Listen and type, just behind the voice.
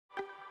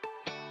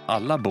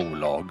alla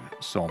bolag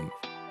som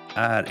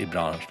är i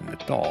branschen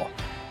idag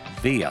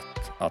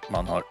vet att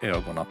man har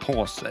ögonen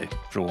på sig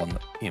från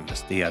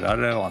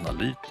investerare och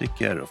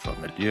analytiker och från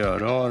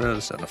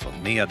miljörörelsen och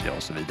från media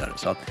och så vidare.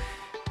 Så att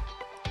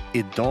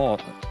idag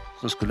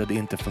så skulle det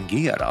inte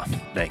fungera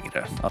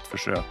längre att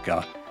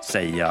försöka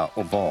säga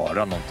och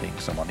vara någonting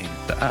som man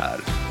inte är.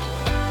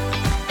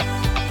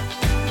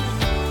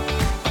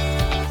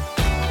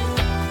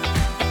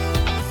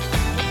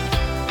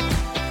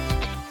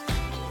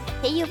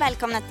 Hej och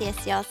välkomna till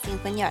SCA:s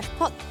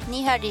ingenjörspodd.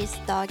 Ni hörde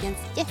just dagens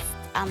gäst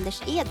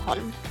Anders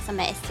Edholm som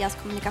är SCA:s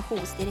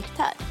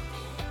kommunikationsdirektör.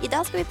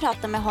 Idag ska vi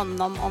prata med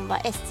honom om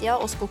vad SCA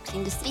och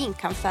skogsindustrin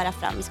kan föra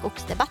fram i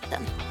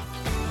skogsdebatten.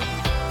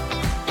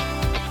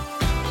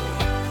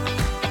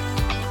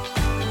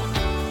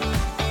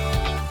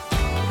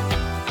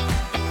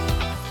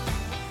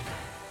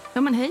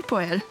 Ja, men hej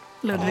på er,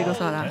 Ludvig och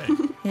Sara.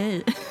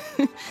 Hej.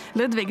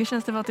 Ludvig, hur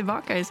känns det att vara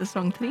tillbaka i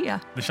säsong 3?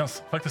 Det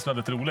känns faktiskt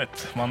väldigt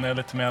roligt. Man är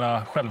lite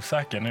mer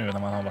självsäker nu när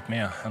man har varit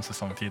med en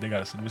säsong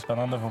tidigare. Så det blir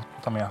spännande att få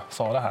ta med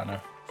Sara här nu.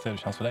 Se hur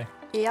det känns för dig.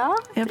 Ja,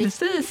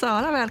 precis.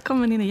 Sara,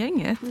 välkommen in i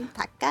gänget.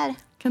 Tackar.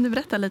 Kan du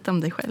berätta lite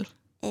om dig själv?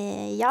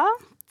 Ja,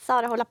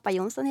 Sara Hållappa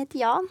Jonsson heter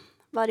jag.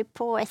 Varit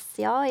på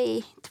SCA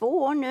i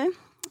 2 år nu.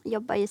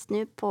 Jobbar just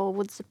nu på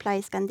Wood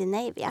Supply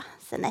Scandinavia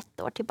sedan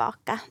 1 år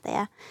tillbaka. Där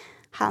jag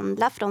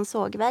handlar från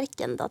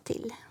sågverken då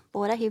till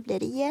våra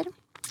hyvlerier.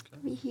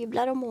 Vi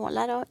hyvlar och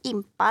målar och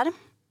impar.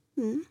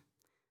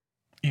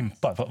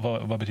 Impar,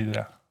 vad betyder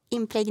det?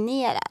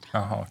 Impregnerar.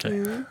 Jaha,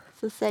 okej.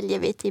 Så säljer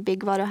vi till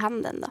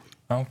byggvaruhandeln då.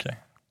 Ja, okej.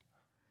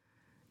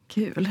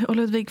 Kul. Och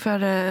Ludvig, för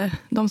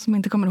de som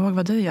inte kommer ihåg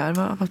vad du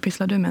gör, vad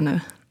pysslar du med nu?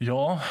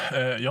 Ja,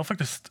 jag har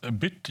faktiskt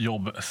bytt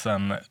jobb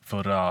sedan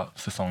förra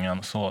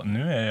säsongen. Så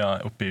nu är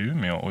jag uppe i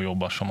Umeå och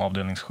jobbar som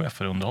avdelningschef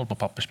för underhåll på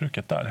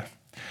pappersbruket där.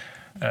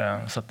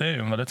 Så att det är ju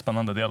en väldigt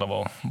spännande del av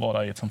att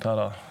vara i ett sånt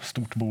här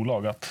stort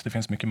bolag, att det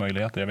finns mycket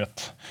möjligheter. Jag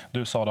vet,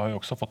 du Sara har ju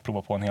också fått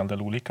prova på en hel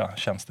del olika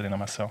tjänster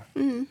inom SCA.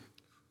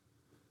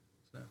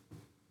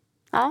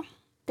 Ja,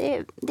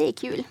 det är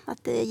kul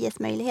att det ges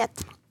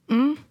möjlighet.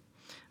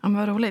 Ja, men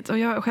vad roligt. Och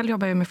jag själv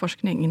jobbar ju med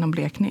forskning inom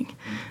blekning.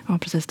 Jag har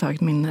precis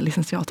tagit min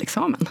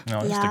licentiatexamen.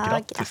 Ja, just det.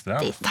 Grattis till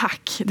det.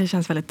 Tack, det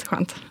känns väldigt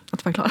skönt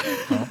att vara klar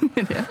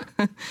med det.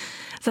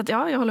 Så att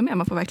ja, jag håller med.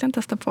 Man får verkligen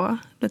testa på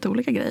lite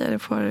olika grejer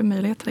och får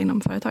möjligheter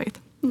inom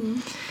företaget.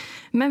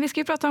 Men vi ska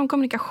ju prata om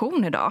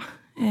kommunikation idag.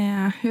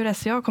 Hur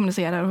SCA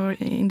kommunicerar och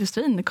hur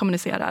industrin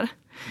kommunicerar.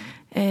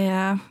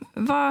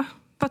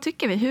 Vad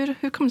tycker vi?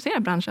 Hur kommunicerar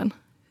branschen?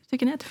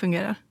 Tycker ni att det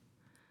fungerar?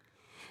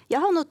 Jag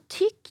har nog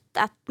tyckt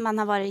att man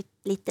har varit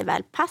lite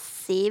väl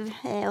passiv,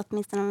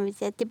 åtminstone om vi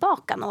ser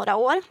tillbaka några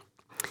år.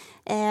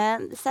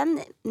 Sen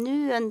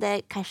nu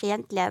under kanske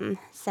egentligen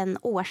sen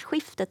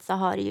årsskiftet så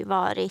har det ju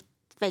varit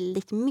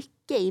väldigt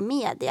mycket i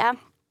media.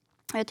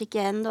 Jag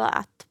tycker ändå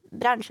att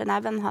branschen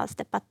även har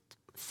steppat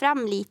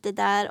fram lite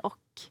där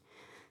och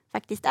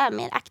faktiskt är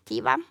mer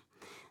aktiva.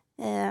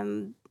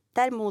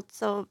 Däremot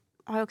så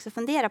har jag också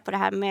funderat på det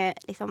här med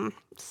liksom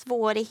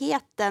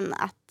svårigheten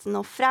att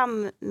nå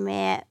fram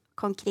med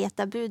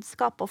konkreta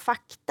budskap och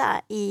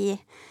fakta i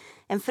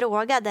en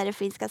fråga där det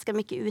finns ganska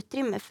mycket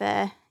utrymme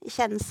för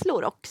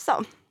känslor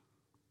också.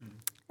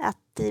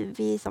 Att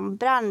vi som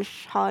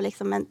bransch har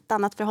liksom ett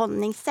annat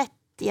förhållningssätt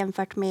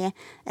jämfört med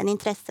en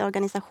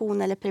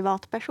intresseorganisation eller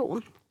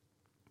privatperson.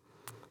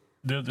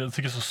 Det jag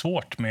tycker är så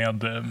svårt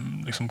med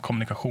liksom,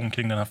 kommunikation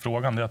kring den här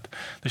frågan är att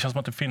det känns som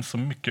att det finns så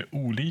mycket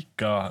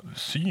olika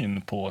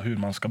syn på hur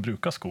man ska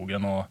bruka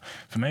skogen. Och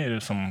för mig är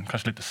det som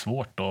kanske lite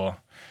svårt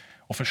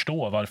att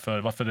förstå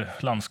varför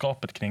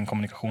landskapet kring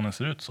kommunikationen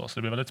ser ut så. Så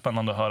det blir väldigt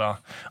spännande att höra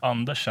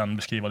Anders sen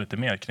beskriva lite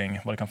mer kring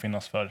vad det kan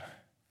finnas för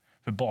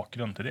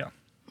bakgrund till det.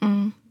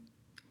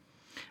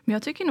 Men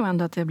jag tycker nog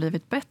ändå att det har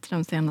blivit bättre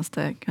de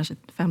senaste kanske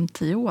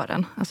 5-10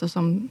 åren. Alltså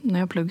som när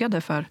jag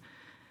pluggade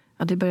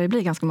det börjar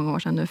bli ganska många år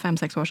sedan nu,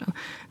 5-6 år sedan.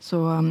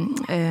 Så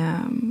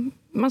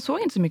man såg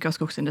inte så mycket av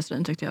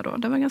skogsindustrin tyckte jag då.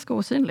 Det var ganska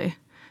osynlig.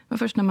 Det var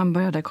först när man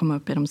började komma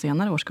upp i de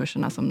senare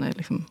årskurserna som det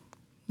liksom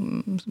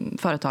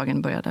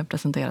företagen började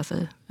presentera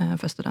sig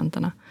för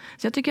studenterna.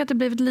 Så jag tycker att det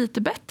blivit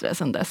lite bättre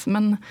sedan dess.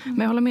 Men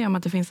jag håller med om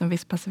att det finns en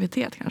viss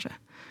passivitet kanske.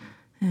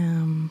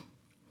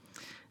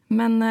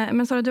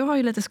 Men Sara, du har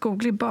ju lite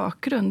skoglig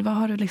bakgrund. Vad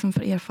har du liksom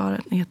för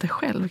erfarenheter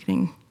själv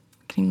kring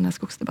den här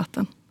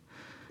skogsdebatten?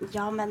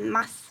 Ja, men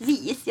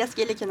massvis. Jag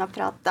skulle kunna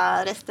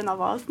prata resten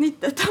av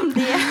avsnittet om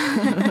det.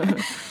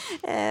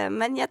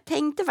 Men jag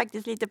tänkte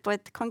faktiskt lite på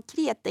ett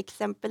konkret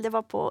exempel. Det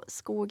var på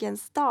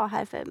Skogens dag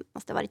här för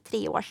måste ha varit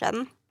 3 år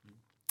sedan.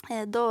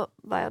 Då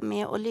var jag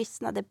med och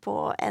lyssnade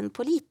på en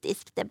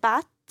politisk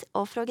debatt.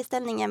 Och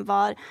frågeställningen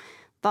var: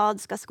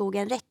 vad ska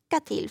skogen räcka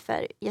till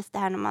för just det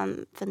här när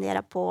man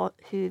funderar på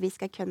hur vi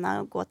ska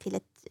kunna gå till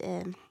ett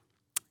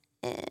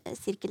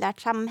cirkulärt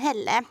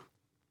samhälle.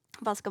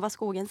 Vad ska vara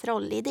skogens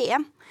roll i det?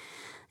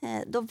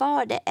 Då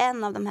var det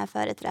en av de här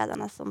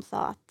företrädarna som sa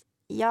att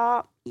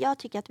jag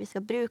tycker att vi ska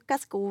bruka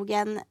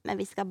skogen men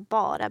vi ska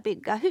bara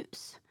bygga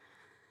hus.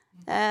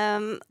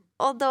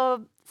 Och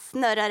då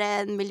snurrar det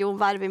 1 miljon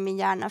varv i min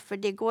hjärna, för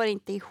det går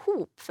inte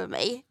ihop för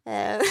mig.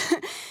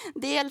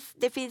 Dels,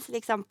 det finns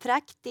liksom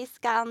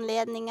praktiska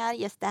anledningar,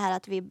 just det här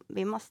att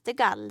vi måste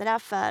gallra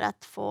för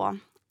att få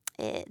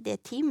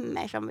det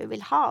timmer som vi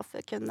vill ha för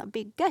att kunna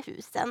bygga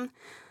husen.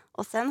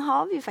 Och sen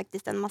har vi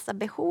faktiskt en massa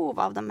behov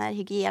av de här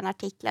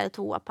hygienartiklar,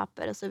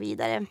 toapapper och så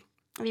vidare.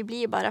 Vi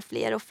blir bara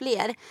fler och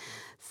fler.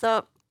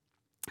 Så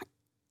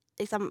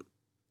liksom,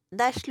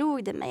 där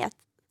slog det mig att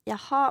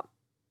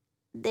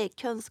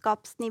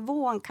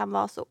kunskapsnivån kan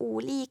vara så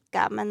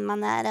olika, men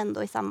man är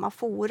ändå i samma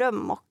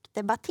forum och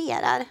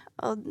debatterar.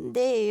 Och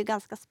det är ju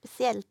ganska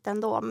speciellt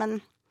ändå,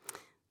 men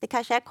det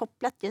kanske är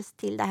kopplat just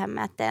till det här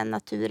med att det är en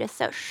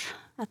naturresurs.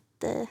 Att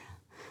det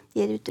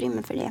ger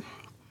utrymme för det.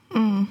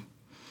 Mm.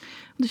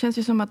 Det känns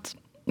ju som att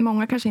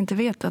många kanske inte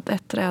vet att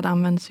ett träd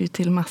används ju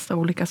till massa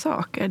olika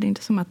saker. Det är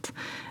inte som att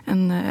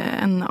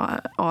en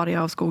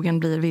area av skogen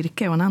blir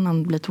virke och en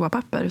annan blir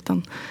toapapper,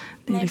 utan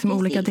det är liksom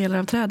olika delar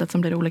av trädet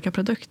som blir olika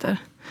produkter.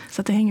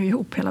 Så att det hänger ju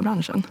ihop hela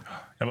branschen.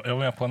 Jag var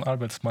med på en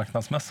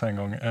arbetsmarknadsmässa en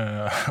gång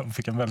och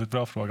fick en väldigt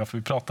bra fråga. För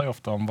vi pratar ju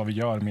ofta om vad vi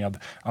gör med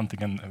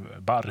antingen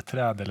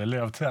barrträd eller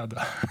lövträd.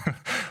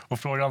 Och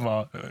frågan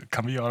var,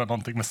 kan vi göra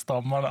någonting med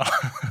stammarna?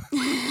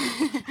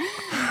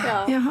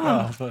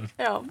 Jaha.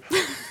 Ja.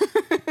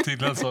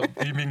 Tydligen så,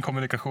 i min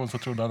kommunikation så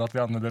trodde han att vi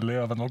använde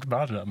löven och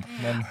barren.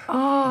 Men...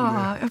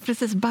 Ja,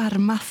 precis.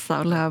 Barrmassa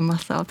och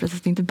lövmassa. Ja,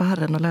 precis, det är inte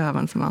barren och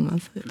löven som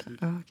används. Ja,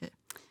 okay.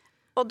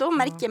 Och då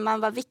märker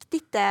man vad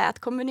viktigt det är att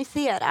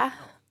kommunicera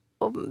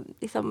och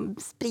liksom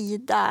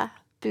sprida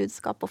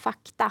budskap och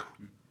fakta.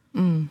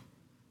 Mm.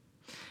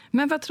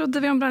 Men vad trodde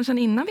vi om branschen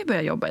innan vi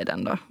började jobba i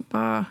den då?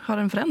 Har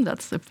den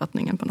förändrats,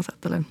 uppfattningen på något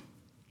sätt? Eller?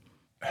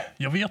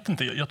 Jag vet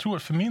inte. Jag tror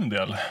för min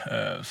del,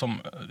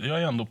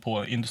 jag är ändå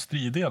på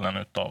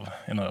industridelen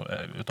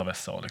utav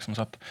SA. Liksom,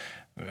 så att,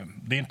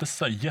 det är inte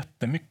så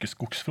jättemycket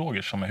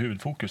skogsfrågor som är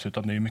huvudfokus,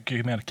 utan det är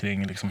mycket mer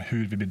kring liksom,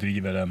 hur vi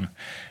bedriver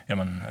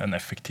en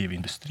effektiv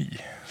industri.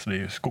 Så det är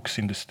ju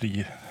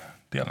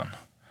skogsindustridelen.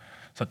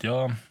 Så att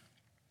jag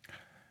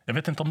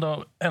vet inte om det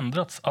har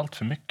ändrats allt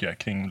för mycket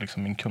kring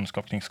liksom, min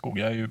kunskap kring skog.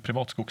 Jag är ju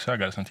privat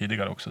skogsägare sedan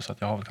tidigare också, så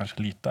att jag har väl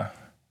kanske lite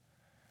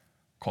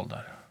koll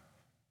där.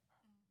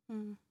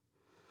 Mm.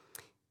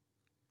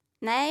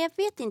 Nej, jag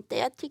vet inte.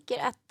 Jag tycker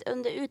att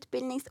under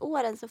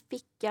utbildningsåren så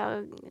fick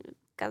jag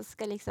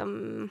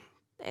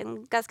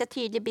en ganska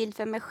tydlig bild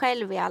för mig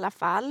själv i alla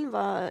fall,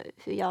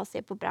 hur jag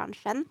ser på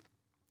branschen.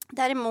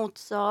 Däremot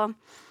så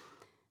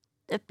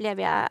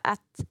upplever jag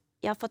att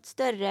jag har fått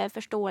större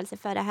förståelse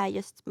för det här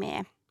just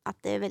med att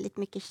det är väldigt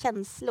mycket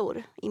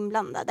känslor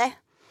inblandade.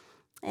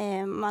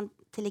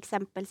 Till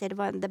exempel så det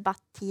var en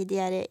debatt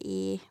tidigare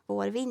i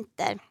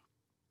vår-vinter.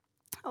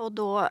 Och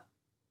då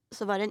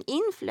så var det en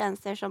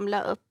influencer som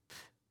la upp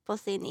på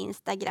sin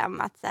Instagram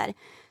att så här,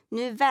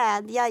 nu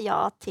vädjar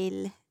jag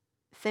till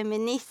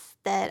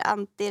feminister,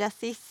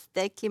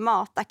 antirasister,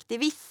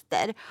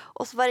 klimataktivister.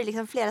 Och så var det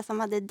liksom flera som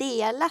hade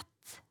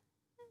delat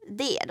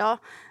det då.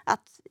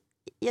 Att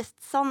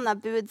just sådana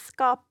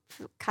budskap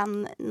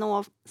kan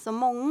nå så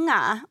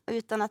många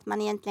utan att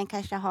man egentligen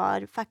kanske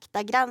har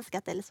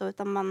faktagranskat eller så.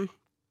 Utan man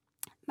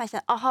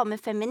säger, aha, men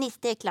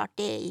feminist, det är klart,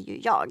 det är ju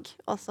jag.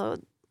 Och så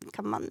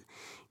kan man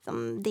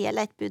liksom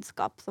dela ett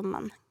budskap som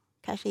man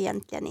kanske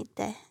egentligen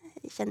inte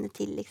känner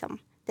till liksom,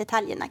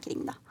 detaljerna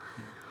kring det.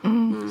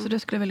 Så du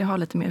skulle vilja ha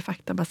lite mer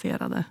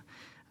faktabaserade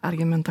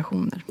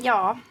argumentationer?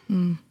 Ja.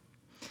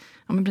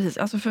 Ja, men precis.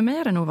 Alltså för mig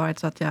har det nog varit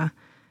så att jag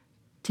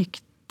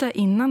tyckte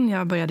innan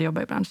jag började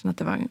jobba i branschen att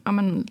det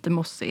var lite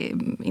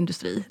mossig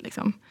industri.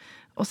 Liksom.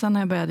 Och sen när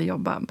jag började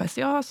jobba på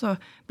SCA så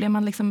blev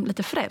man liksom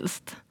lite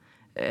frälst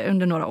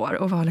under några år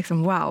och var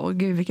liksom wow,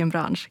 gud vilken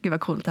bransch, gud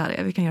vad coolt det här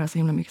är, vi kan göra så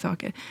himla mycket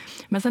saker.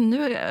 Men sen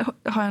nu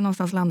har jag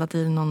någonstans landat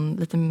i någon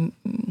lite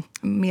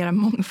mer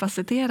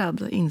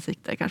mångfacetterad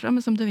insikter kanske. Ja,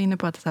 men som du är inne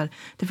på, att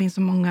det finns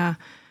så många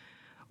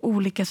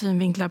olika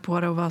synvinklar på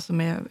det och vad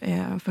som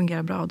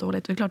fungerar bra och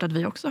dåligt. Och det är klart att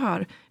vi också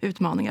har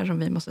utmaningar som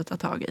vi måste ta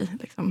tag i.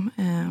 Liksom.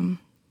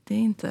 Det är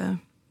inte,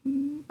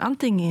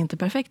 allting är inte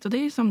perfekt och det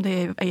är som det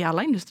är i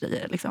alla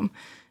industrier. Liksom.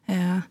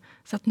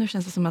 Så att nu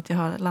känns det som att jag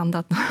har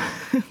landat,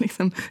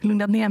 liksom,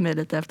 lugnat ner mig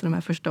lite efter de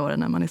här första åren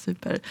när man är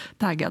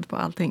supertaggad på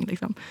allting.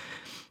 Liksom.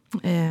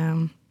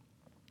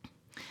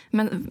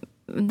 Men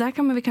där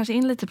kommer vi kanske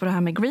in lite på det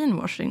här med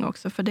greenwashing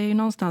också. För det är ju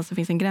någonstans, det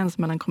finns en gräns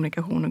mellan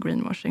kommunikation och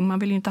greenwashing. Man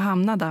vill ju inte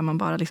hamna där man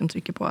bara liksom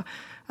trycker på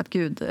att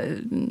gud,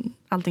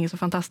 allting är så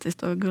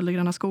fantastiskt och guld och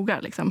gröna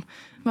skogar. Liksom.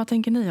 Vad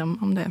tänker ni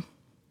om det?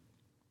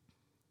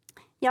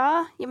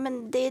 Ja,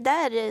 men det är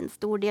där en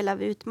stor del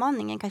av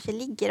utmaningen kanske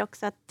ligger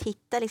också. Att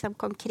hitta liksom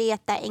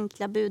konkreta,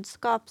 enkla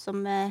budskap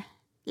som är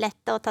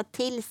lätta att ta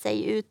till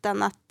sig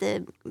utan att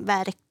det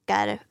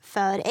verkar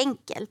för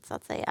enkelt, så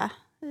att säga.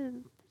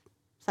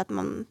 Så att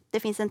det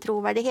finns en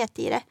trovärdighet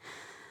i det.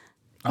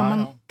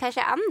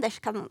 Kanske Anders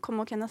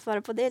kommer att kunna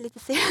svara på det lite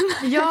senare.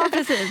 Ja,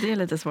 precis. Det är en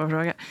lite svår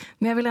fråga.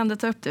 Men jag vill ändå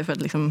ta upp det för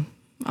att liksom,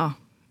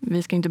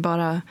 vi ska inte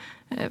bara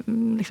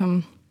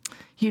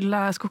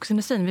hylla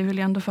skogsindustrin. Vi vill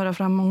ju ändå föra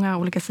fram många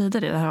olika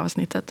sidor i det här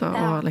avsnittet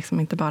och liksom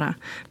inte bara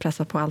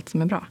pressa på allt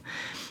som är bra.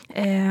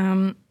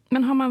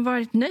 Men har man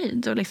varit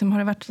nöjd och liksom, har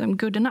det varit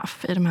good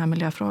enough i de här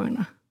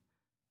miljöfrågorna?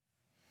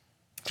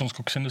 Som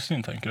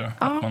skogsindustrin tänker du? Ja.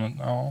 Att man,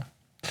 ja,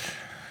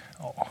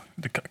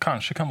 det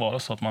kanske kan vara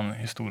så att man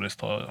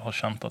historiskt har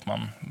känt att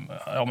man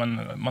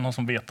har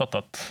som vetat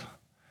att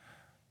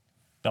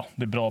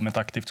det är bra med ett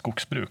aktivt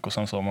skogsbruk och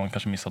sen så har man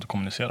kanske missat att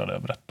kommunicera det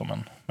brett.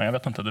 Men jag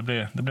vet inte, det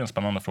blir en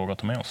spännande fråga att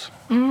ta med oss.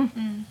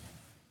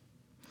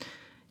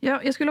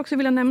 Ja, jag skulle också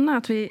vilja nämna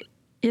att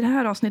i det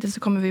här avsnittet så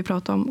kommer vi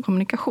prata om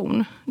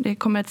kommunikation. Det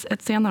kommer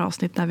ett senare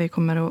avsnitt där vi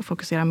kommer att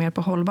fokusera mer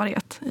på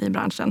hållbarhet i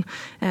branschen.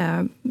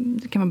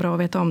 Det kan vara bra att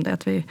veta om det.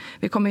 Att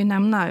vi kommer ju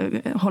nämna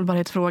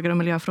hållbarhetsfrågor och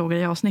miljöfrågor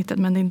i avsnittet,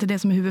 men det är inte det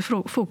som är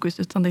huvudfokus,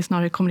 utan det är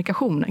snarare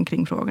kommunikationen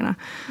kring frågorna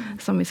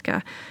som vi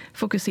ska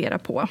fokusera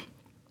på.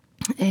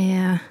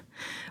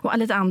 Och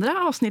lite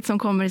andra avsnitt som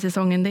kommer i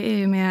säsongen, det är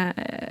ju med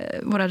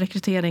våra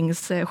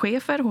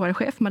rekryteringschefer,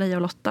 HR-chef Maria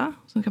och Lotta,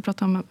 som ska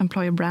prata om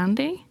employer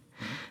branding.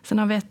 Sen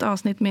har vi ett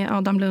avsnitt med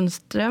Adam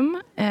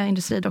Lundström,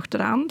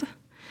 industridoktorand.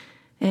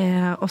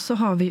 Och så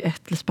har vi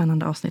ett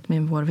spännande avsnitt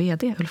med vår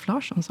vd Ulf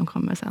Larsson som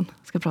kommer sen.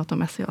 Ska prata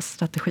om SCA:s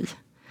strategi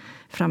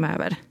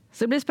framöver.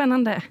 Så det blir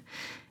spännande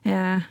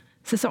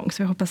säsong,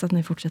 så vi hoppas att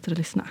ni fortsätter att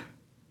lyssna.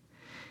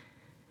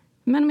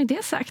 Men med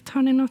det sagt,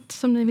 har ni något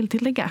som ni vill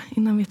tillägga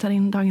innan vi tar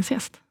in dagens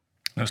gäst?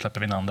 Nu släpper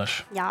vi in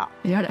Anders. Ja.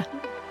 Vi gör det.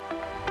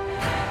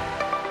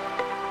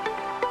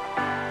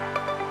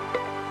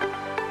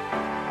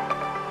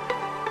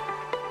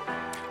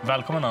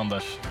 Välkommen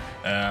Anders.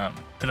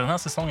 Till den här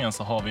säsongen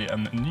så har vi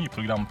en ny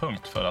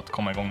programpunkt för att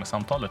komma igång med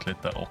samtalet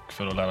lite och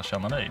för att lära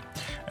känna dig.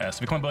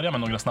 Så vi kommer börja med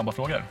några snabba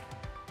frågor.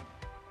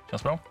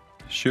 Känns bra?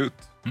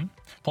 Shoot.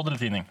 Podd eller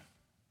tidning?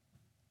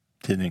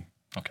 Tidning.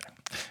 Okej.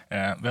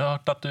 Vi har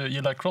hört att du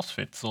gillar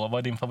CrossFit, så vad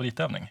är din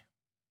favoritövning?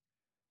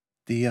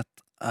 Det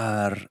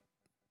är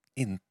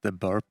inte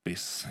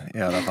burpees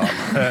i alla fall.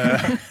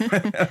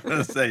 Jag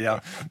vill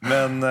säga.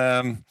 Men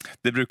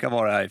det brukar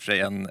vara i och för sig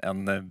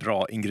en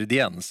bra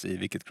ingrediens i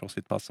vilket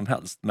crossfitpass som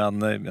helst.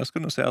 Men jag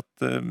skulle nog säga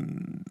att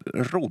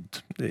rodd,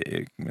 det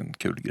är en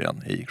kul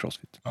gren i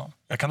crossfit. Ja.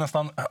 Jag kan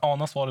nästan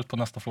ana svaret på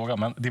nästa fråga,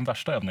 men din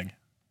värsta övning?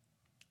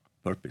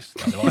 Burpees.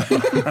 Ja, det var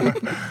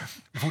det.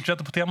 Vi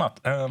fortsätter på temat.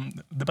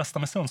 Det bästa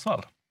med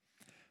Sundsvall?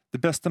 Det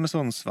bästa med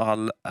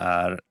Sundsvall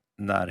är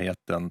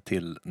närheten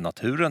till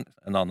naturen.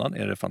 En annan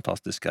är det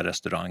fantastiska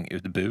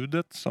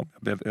restaurangutbudet som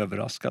jag blev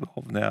överraskad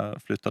av när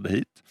jag flyttade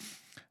hit.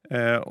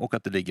 Och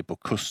att det ligger på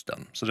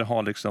kusten. Så det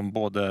har liksom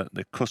både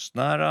det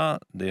kustnära,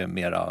 det är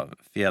mera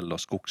fjäll-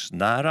 och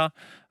skogsnära,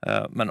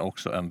 men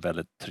också en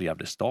väldigt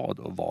trevlig stad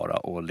att vara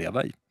och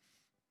leva i.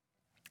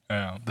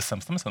 Det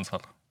sämsta med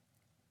Sundsvall?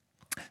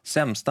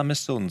 Sämsta med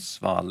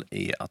Sundsvall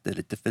är att det är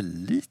lite för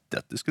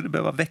litet. Det skulle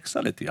behöva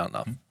växa lite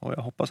grann. Och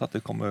jag hoppas att det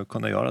kommer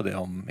kunna göra det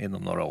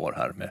inom några år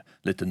här med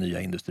lite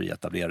nya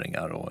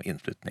industrietableringar och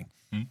inflyttning.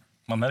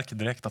 Man märker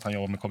direkt att han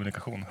jobbar med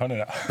kommunikation. Hör ni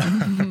det?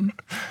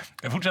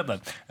 Jag fortsätter.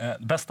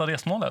 Bästa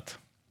resmålet?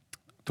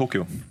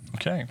 Tokyo.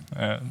 Okej.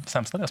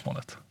 Sämsta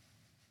resmålet?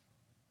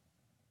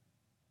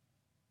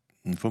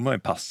 Nu får man ju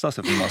passa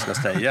sig för vad man ska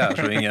säga här,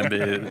 så ingen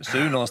blir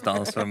sur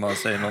någonstans. För man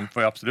säger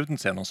får jag absolut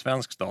inte säga någon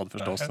svensk stad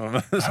förstås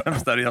som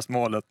sämsta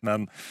resmålet.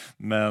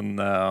 Men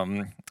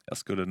jag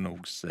skulle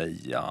nog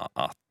säga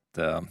att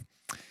det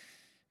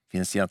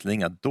finns egentligen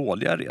inga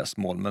dåliga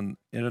resmål. Men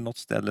är det något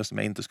ställe som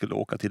jag inte skulle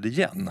åka till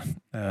igen,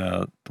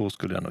 då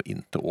skulle jag nog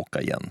inte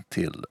åka igen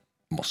till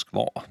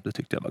Moskva. Det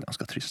tyckte jag var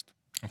ganska trist.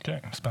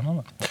 Okej,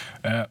 spännande.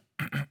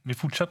 Vi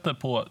fortsätter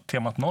på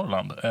temat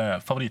Norrland.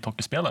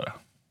 Favorithockeyspelare?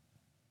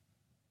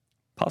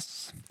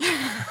 Pass.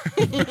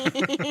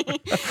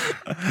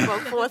 Man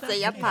får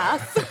säga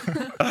pass.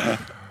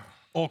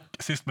 Och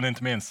sist men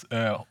inte minst,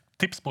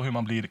 tips på hur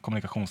man blir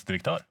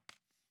kommunikationsdirektör?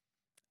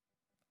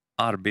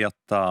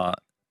 Arbeta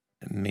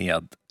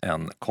med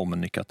en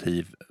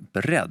kommunikativ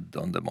bredd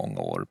under många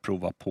år.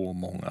 Prova på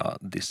många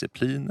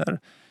discipliner.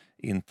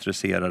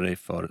 Intressera dig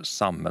för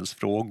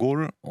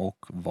samhällsfrågor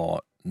och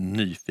var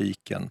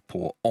nyfiken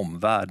på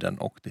omvärlden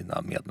och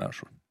dina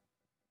medmänniskor.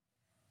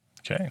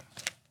 Okej.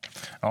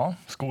 Ja,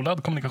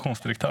 skolad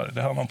kommunikationsdirektör,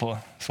 det hör man på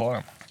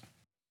svaren.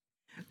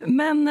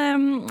 Men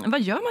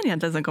vad gör man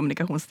egentligen som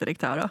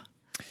kommunikationsdirektör då?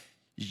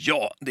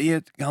 Ja, det är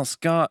ett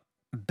ganska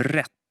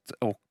brett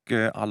och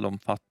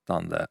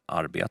allomfattande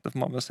arbete får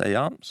man väl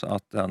säga. Så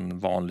att en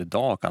vanlig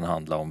dag kan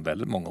handla om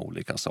väldigt många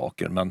olika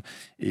saker. Men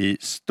i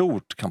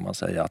stort kan man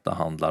säga att det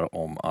handlar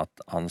om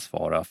att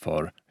ansvara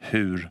för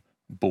hur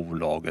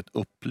bolaget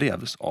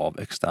upplevs av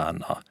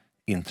externa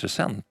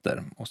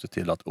intressenter och se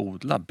till att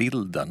odla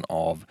bilden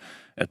av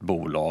ett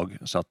bolag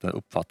så att det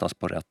uppfattas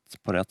på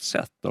rätt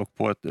sätt och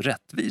på ett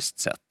rättvist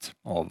sätt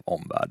av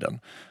omvärlden.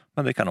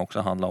 Men det kan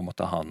också handla om att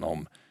ta hand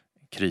om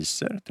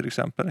kriser, till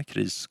exempel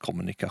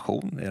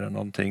kriskommunikation. Är det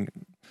någonting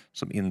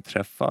som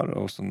inträffar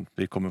och som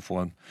vi kommer få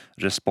en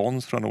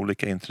respons från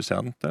olika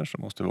intressenter, så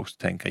måste vi också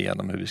tänka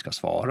igenom hur vi ska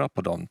svara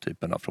på de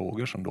typen av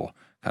frågor som då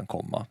kan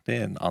komma. Det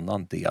är en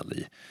annan del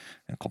i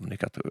en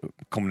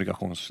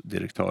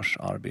kommunikationsdirektörs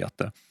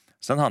arbete.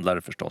 Sen handlar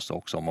det förstås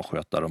också om att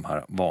sköta de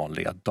här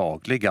vanliga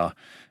dagliga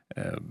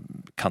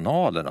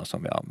kanalerna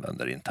som vi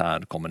använder,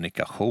 intern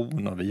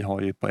kommunikation, och vi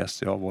har ju på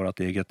SCA vårt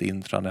eget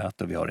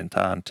intranät och vi har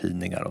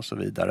interntidningar och så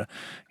vidare.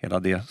 Hela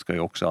det ska ju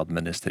också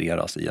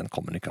administreras i en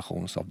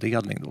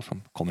kommunikationsavdelning då,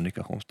 som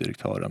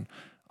kommunikationsdirektören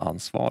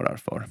ansvarar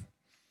för.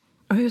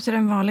 Och hur ser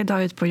en vanlig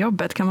dag ut på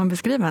jobbet? Kan man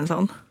beskriva en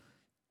sån?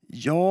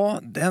 Ja,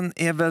 den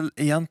är väl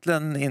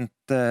egentligen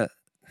inte,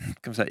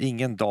 kan man säga,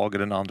 ingen dag är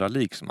den andra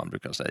lik som man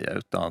brukar säga,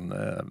 utan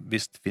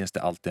visst finns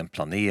det alltid en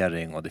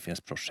planering och det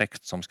finns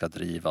projekt som ska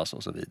drivas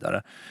och så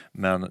vidare.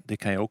 Men det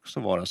kan ju också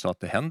vara så att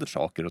det händer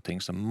saker och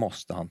ting som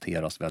måste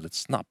hanteras väldigt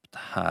snabbt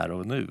här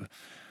och nu.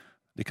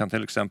 Det kan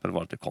till exempel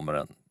vara att det kommer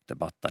en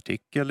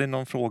debattartikel i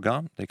någon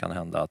fråga. Det kan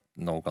hända att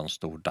någon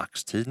stor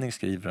dagstidning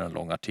skriver en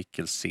lång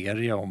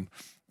artikelserie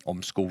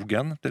om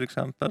skogen till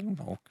exempel,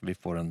 och vi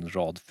får en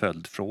rad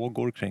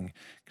följdfrågor kring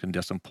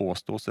det som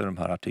påstås i de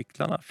här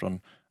artiklarna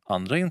från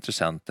andra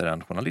intressenter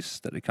än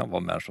journalister. Det kan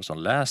vara människor som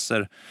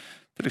läser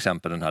till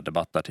exempel den här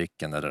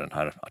debattartikeln eller den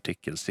här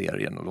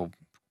artikelserien, och då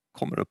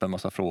kommer det upp en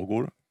massa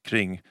frågor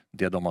kring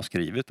det de har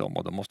skrivit om,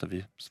 och då måste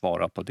vi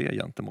svara på det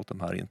gentemot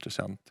de här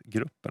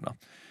intressentgrupperna.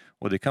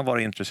 Och det kan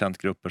vara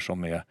intressentgrupper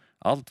som är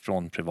allt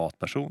från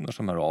privatpersoner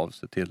som hör av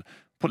sig till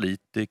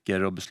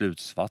politiker och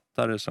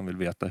beslutsfattare som vill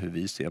veta hur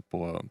vi ser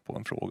på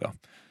en fråga.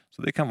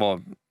 Så det kan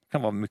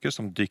vara mycket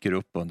som dyker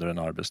upp under en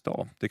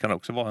arbetsdag. Det kan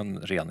också vara en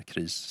ren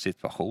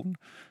krissituation.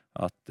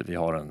 Att vi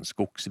har en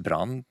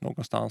skogsbrand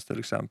någonstans till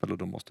exempel, och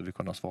då måste vi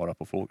kunna svara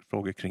på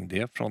frågor kring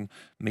det från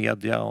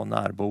media och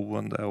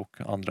närboende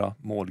och andra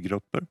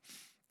målgrupper.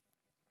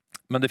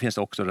 Men det finns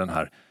också de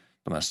här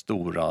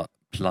stora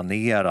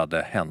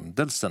planerade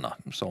händelserna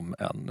som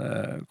en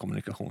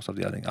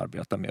kommunikationsavdelning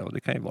arbetar med, och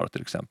det kan ju vara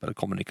till exempel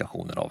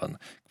kommunikationen av en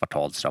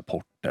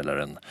kvartalsrapport eller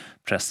en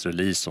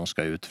pressrelease som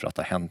ska ut för att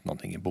ha hänt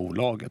någonting i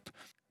bolaget.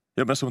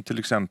 Ja, men som till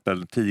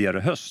exempel tidigare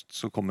höst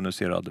så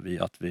kommunicerade vi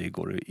att vi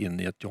går in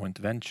i ett joint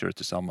venture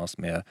tillsammans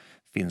med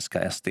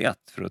finska ST1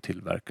 för att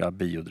tillverka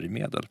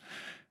biodrivmedel.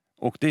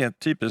 Och det är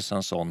typiskt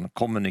en sån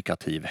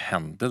kommunikativ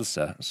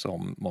händelse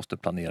som måste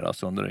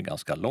planeras under en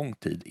ganska lång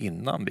tid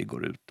innan vi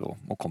går ut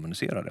och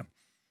kommunicerar det.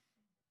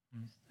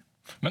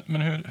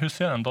 Men hur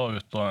ser en dag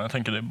ut då? Jag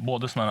tänker det är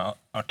både sådana här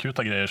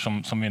akuta grejer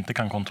som vi inte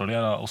kan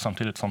kontrollera och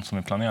samtidigt sånt som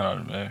vi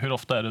planerar. Hur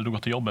ofta är det du går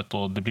till jobbet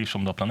och det blir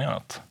som du har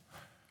planerat?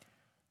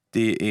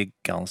 Det är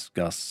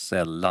ganska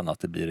sällan att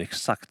det blir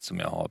exakt som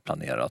jag har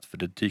planerat, för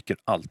det dyker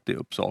alltid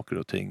upp saker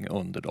och ting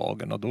under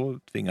dagen, och då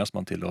tvingas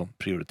man till att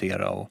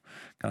prioritera och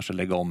kanske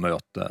lägga om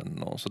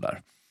möten och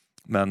sådär.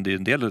 Men det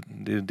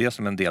är det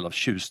som är en del av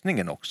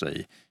tjusningen också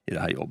i det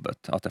här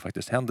jobbet, att det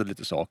faktiskt händer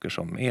lite saker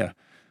som är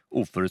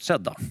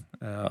oförutsedda.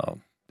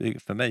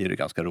 För mig är det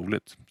ganska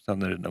roligt.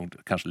 Sen är det nog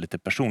kanske lite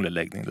personlig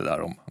läggning det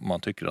där, om man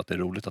tycker att det är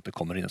roligt att det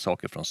kommer in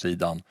saker från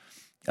sidan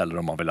eller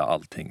om man vill ha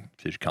allting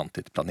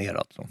fyrkantigt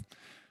planerat. Så.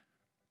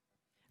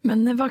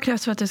 Men vad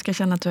krävs för att du ska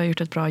känna att du har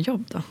gjort ett bra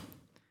jobb då?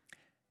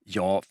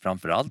 Ja,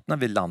 framförallt när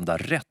vi landar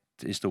rätt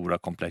i stora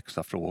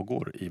komplexa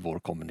frågor i vår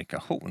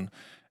kommunikation.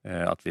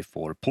 Att vi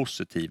får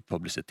positiv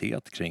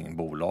publicitet kring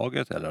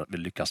bolaget, eller att vi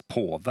lyckas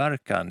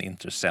påverka en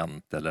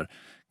intressent eller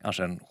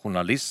kanske en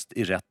journalist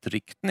i rätt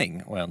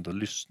riktning och ändå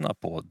lyssna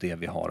på det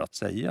vi har att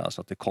säga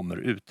så att det kommer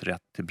ut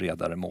rätt till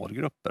bredare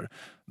målgrupper.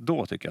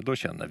 Då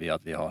känner vi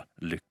att vi har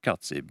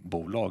lyckats i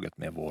bolaget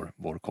med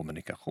vår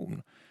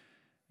kommunikation.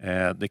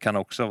 Det kan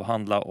också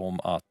handla om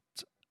att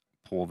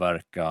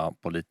påverka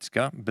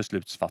politiska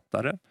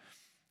beslutsfattare.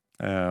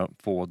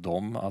 Få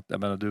dem att,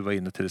 du var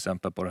inne till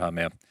exempel på det här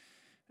med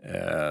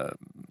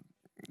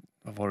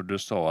vad var det du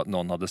sa, att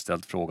någon hade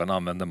ställt frågan,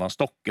 använder man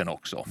stocken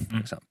också till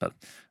exempel.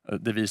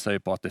 Det visar ju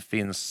på att det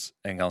finns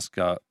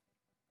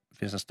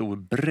en stor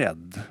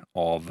bredd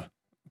av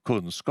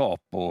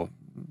kunskap och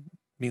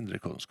mindre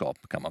kunskap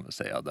kan man väl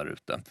säga där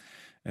ute.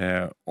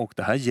 Och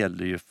det här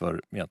gäller ju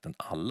för egentligen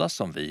alla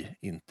som vi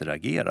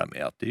interagerar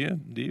med, att det är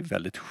ju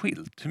väldigt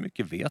skilt. Hur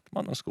mycket vet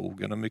man om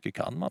skogen och hur mycket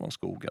kan man om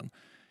skogen?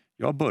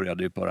 Jag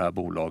började ju på det här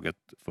bolaget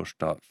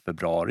 1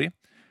 februari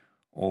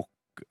och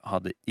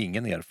hade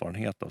ingen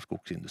erfarenhet av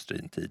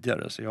skogsindustrin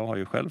tidigare, så jag har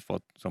ju själv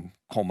fått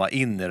komma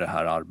in i det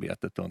här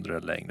arbetet under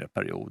en längre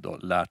period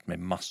och lärt mig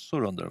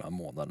massor under de här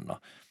månaderna.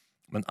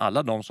 Men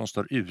alla de som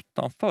står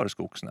utanför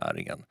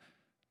skogsnäringen,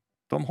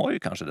 de har ju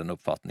kanske den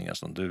uppfattningen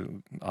som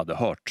du hade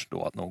hört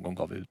då att någon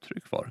gav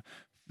uttryck för.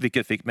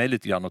 Vilket fick mig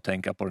lite grann att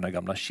tänka på den här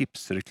gamla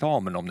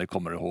chipsreklamen, om ni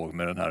kommer ihåg,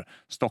 med den här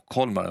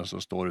stockholmaren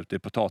som står ute i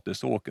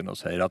potatisåken och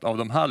säger att av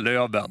de här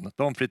löven,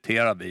 de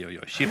friterar vi och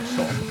gör chips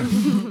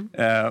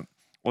av.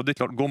 Och det är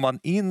klart, går man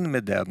in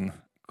med den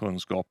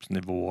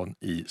kunskapsnivån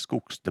i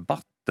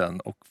skogsdebatten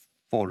och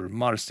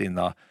formar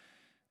sina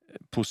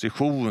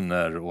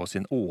positioner och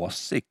sin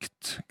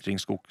åsikt kring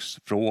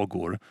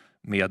skogsfrågor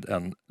med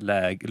en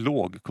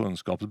låg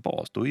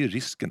kunskapsbas, då är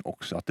risken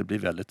också att det blir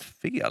väldigt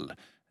fel.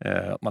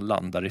 Att man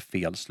landar i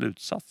fel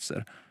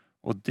slutsatser.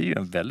 Och det är ju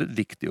en väldigt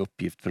viktig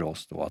uppgift för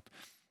oss då att,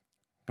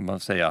 kan man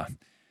säga,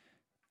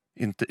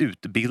 inte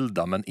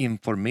utbilda men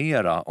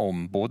informera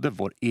om både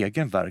vår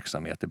egen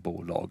verksamhet i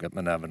bolaget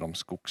men även om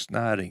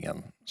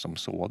skogsnäringen som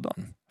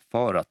sådan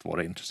för att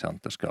våra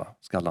intressenter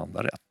ska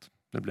landa rätt.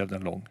 Det blev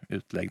en lång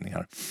utläggning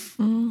här.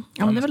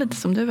 Ja, men det var lite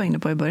som du var inne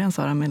på i början,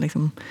 Sara, med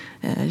liksom,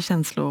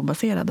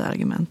 känslobaserade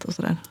argument och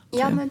sådär.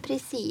 Ja, men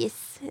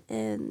precis.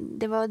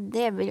 Det var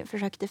det vi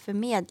försökte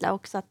förmedla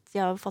också, att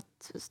jag har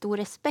fått stor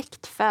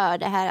respekt för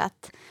det här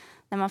att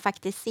när man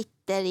faktiskt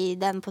sitter i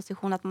den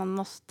position att man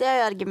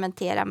måste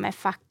argumentera med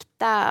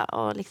fakta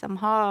och liksom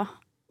ha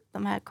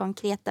de här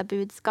konkreta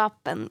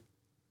budskapen,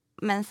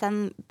 men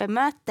sen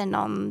bemöter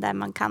någon där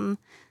man kan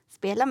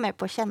spela med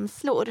på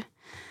känslor.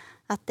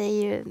 Att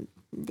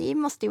det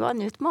måste ju vara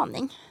en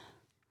utmaning.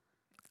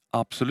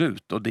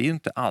 Absolut, och det är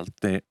inte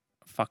alltid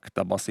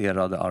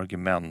faktabaserade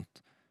argument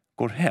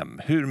går hem.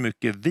 Hur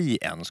mycket vi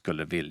än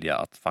skulle vilja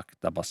att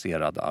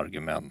faktabaserade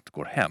argument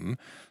går hem,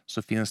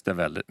 så finns det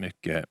väldigt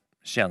mycket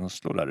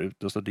känslor där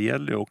ute. Så det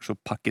gäller ju också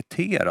att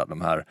paketera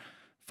de här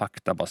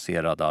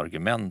faktabaserade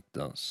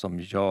argumenten som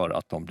gör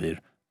att de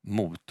blir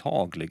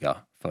mottagliga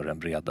för en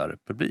bredare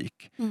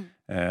publik.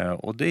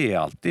 Och det är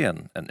alltid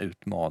en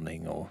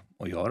utmaning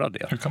att göra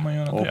det. Hur kan man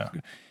göra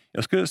det?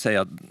 Jag skulle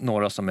säga att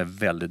några som är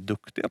väldigt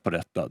duktiga på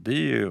detta, det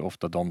är ju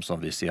ofta de som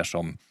vi ser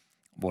som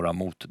våra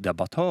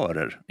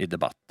motdebattörer i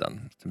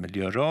debatten.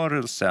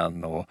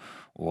 Miljörörelsen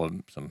och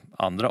som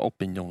andra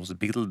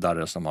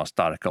opinionsbildare som har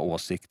starka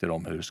åsikter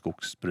om hur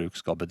skogsbruk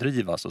ska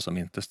bedrivas och som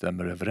inte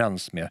stämmer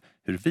överens med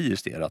hur vi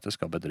ser att det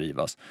ska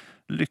bedrivas,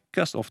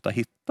 lyckas ofta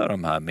hitta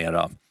de här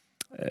mera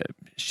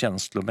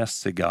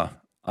känslomässiga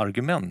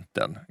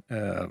argumenten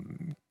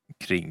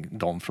kring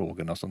de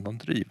frågorna som de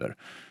driver.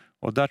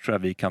 Och där tror jag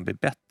vi kan bli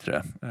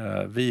bättre.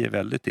 Vi är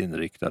väldigt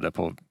inriktade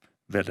på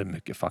väldigt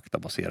mycket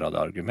faktabaserade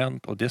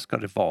argument, och det ska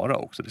det vara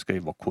också. Det ska ju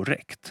vara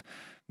korrekt.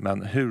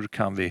 Men hur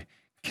kan vi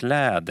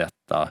klä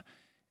detta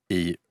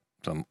i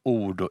som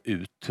ord och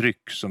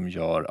uttryck som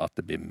gör att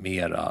det blir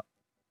mera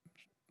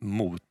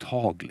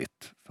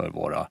mottagligt för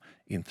våra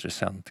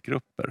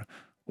intressentgrupper?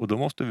 Och då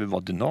måste vi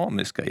vara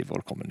dynamiska i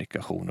vår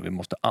kommunikation, och vi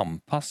måste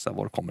anpassa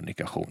vår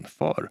kommunikation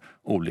för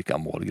olika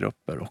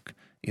målgrupper och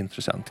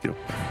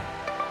intressentgrupper.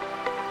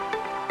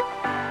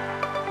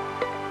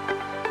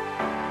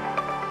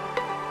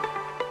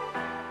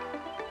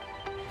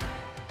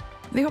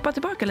 Vi hoppar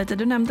tillbaka lite.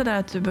 Du nämnde där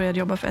att du började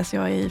jobba för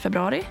SCA i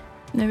februari,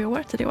 nu i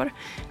år, tidigare år.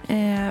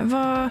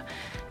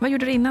 Vad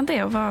gjorde du innan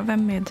det och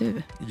vem är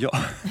du? Ja,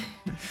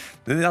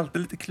 det är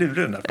alltid lite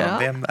klurig den här frågan. Ja.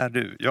 Vem är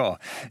du? Ja,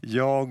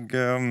 jag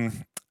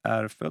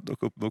är född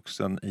och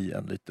uppvuxen i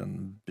en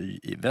liten by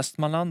i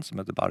Västmanland som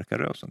heter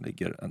Barkarö, som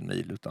ligger 1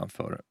 mil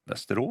utanför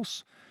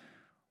Västerås.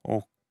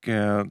 Och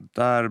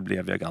där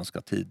blev jag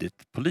ganska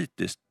tidigt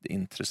politiskt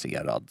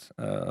intresserad.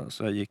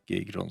 Så jag gick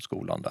i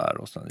grundskolan där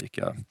och sen gick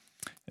jag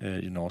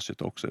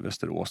gymnasiet också i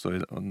Västerås,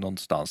 och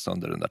någonstans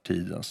under den där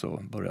tiden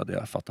så började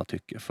jag fatta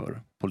tycke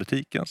för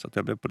politiken, så att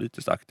jag blev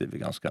politiskt aktiv i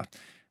ganska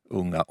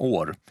unga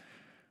år.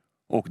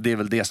 Och det är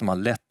väl det som har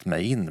lett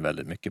mig in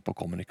väldigt mycket på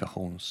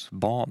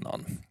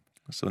kommunikationsbanan.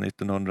 Så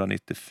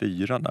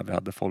 1994 när vi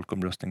hade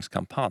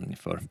folkomröstningskampanj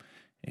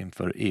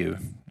inför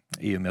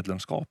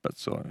EU-medlemskapet,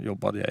 så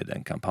jobbade jag i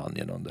den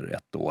kampanjen under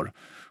 1 år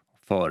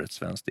för ett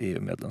svenskt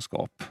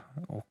EU-medlemskap.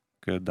 Och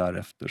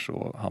därefter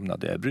så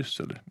hamnade jag i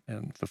Bryssel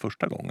för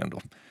första gången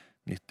då,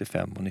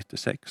 95 och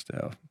 96, där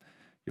jag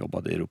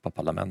jobbade i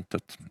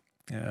Europaparlamentet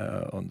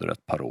under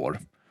ett par år.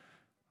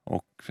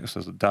 Och så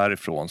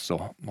därifrån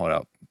så har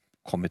jag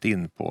kommit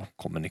in på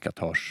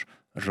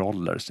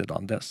kommunikatörsroller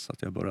sedan dess.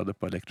 Att jag började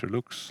på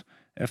Electrolux.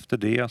 Efter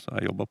det så har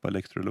jag jobbat på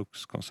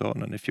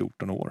Electrolux-koncernen i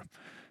 14 år.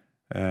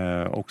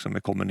 Också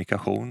med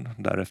kommunikation.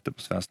 Därefter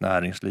på Svenskt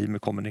Näringsliv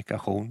med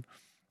kommunikation.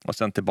 Och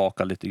sen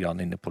tillbaka lite grann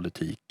in i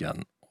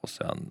politiken. Och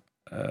sen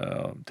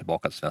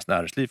tillbaka till Svenskt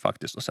Näringsliv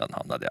faktiskt. Och sen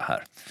hamnade jag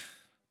här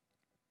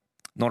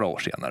några år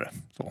senare.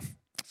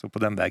 Så på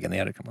den vägen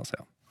är det, kan man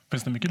säga.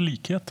 Finns det mycket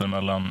likheter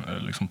mellan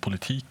liksom,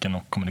 politiken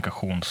och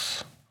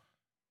kommunikations...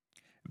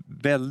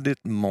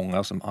 Väldigt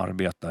många som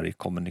arbetar i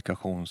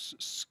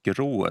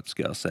kommunikationsskrået,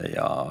 ska jag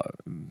säga.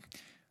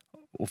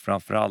 Och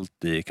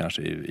framförallt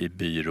kanske i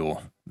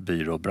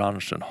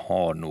byråbranschen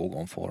har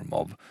någon form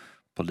av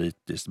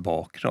politisk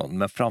bakgrund.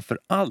 Men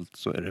framförallt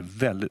så är det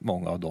väldigt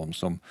många av dem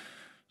som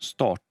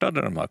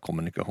startade de här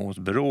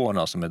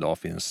kommunikationsbyråerna som idag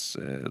finns,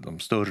 de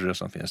större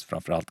som finns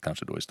framförallt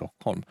kanske då i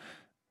Stockholm,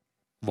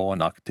 var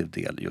en aktiv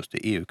del just i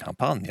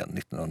EU-kampanjen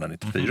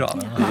 1994.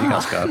 Det är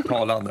ganska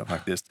talande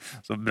faktiskt.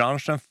 Så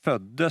branschen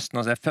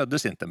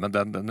föddes inte, men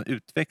den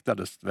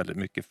utvecklades väldigt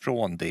mycket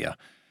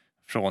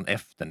från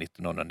efter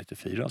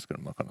 1994 skulle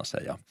man kunna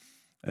säga.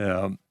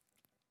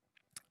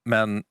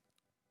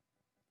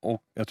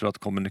 Och jag tror att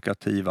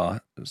kommunikativa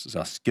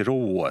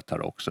skrået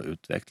har också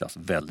utvecklats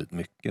väldigt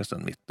mycket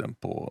sedan mitten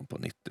på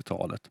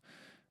 90-talet.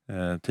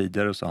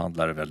 Tidigare så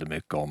handlade det väldigt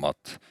mycket om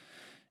att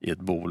i ett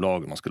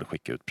bolag man skulle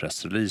skicka ut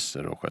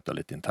pressreleaser och sköta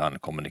lite intern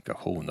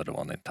kommunikation, och det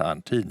var en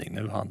intern tidning.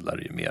 Nu handlar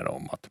det ju mer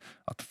om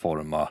att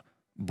forma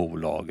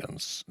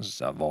bolagens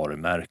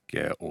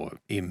varumärke och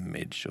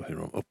image och hur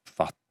de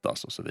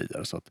uppfattas och så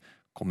vidare. Så att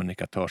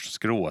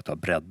kommunikatörsskrået har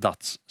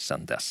breddats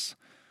sedan dess.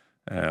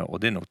 Och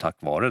det är nog tack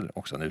vare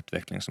också en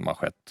utveckling som har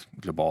skett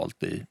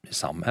globalt i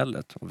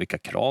samhället och vilka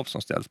krav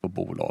som ställs på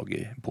bolag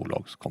i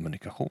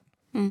bolagskommunikation.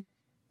 Mm.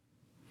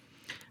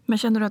 Men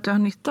känner du att du har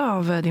nytta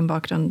av din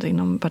bakgrund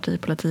inom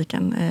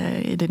partipolitiken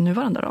i din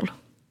nuvarande roll?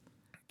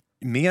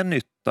 Mer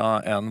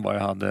nytta än vad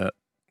jag hade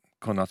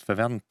kunnat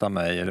förvänta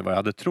mig eller vad jag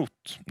hade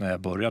trott när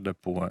jag började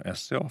på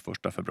SCA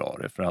 1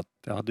 februari. För att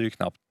jag hade ju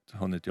knappt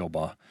hunnit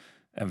jobba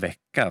en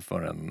vecka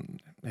för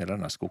hela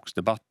den här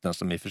skogsdebatten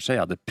som i och för sig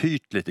hade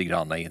pyrt lite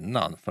grann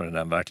innan för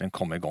den verkligen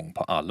kom igång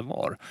på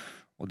allvar.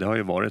 Och det har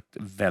ju varit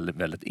väldigt,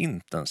 väldigt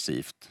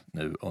intensivt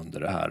nu under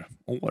det här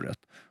året.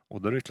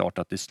 Och då är det klart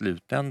att i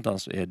slutändan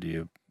så är det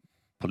ju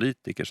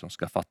politiker som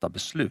ska fatta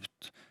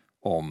beslut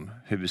om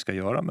hur vi ska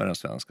göra med den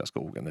svenska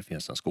skogen. Det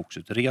finns en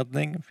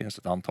skogsutredning, det finns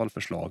ett antal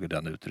förslag i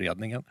den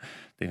utredningen.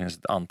 Det finns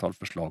ett antal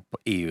förslag på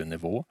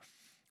EU-nivå.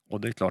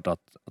 Och det är klart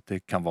att det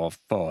kan vara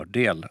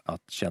fördel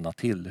att känna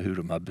till hur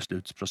de här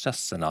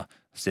beslutsprocesserna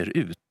ser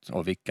ut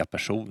och vilka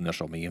personer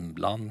som är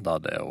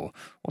inblandade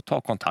och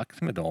ta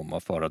kontakt med dem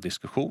och föra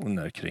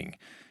diskussioner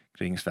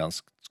kring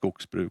svensk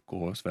skogsbruk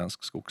och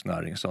svensk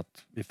skogsnäring så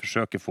att vi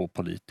försöker få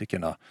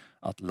politikerna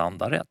att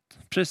landa rätt.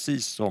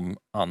 Precis som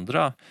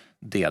andra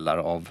delar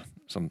av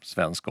som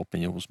svensk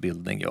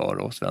opinionsbildning gör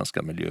och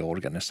svenska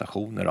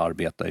miljöorganisationer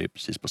arbetar ju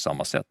precis på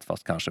samma sätt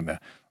fast kanske med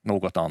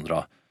något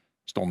andra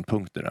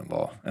ståndpunkter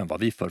än vad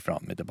vi för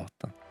fram i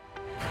debatten.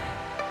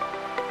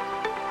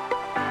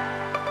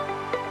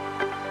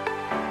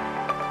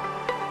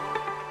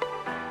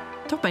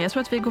 Toppen, jag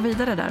tror att vi går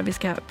vidare där. Vi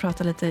ska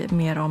prata lite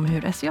mer om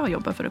hur SCA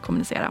jobbar för att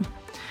kommunicera.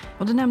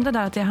 Och du nämnde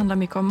där att det handlar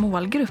mycket om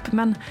målgrupp,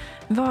 men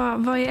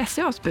vad är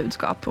SCAs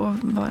budskap och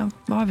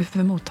vad har vi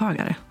för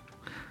mottagare?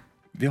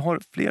 Vi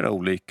har flera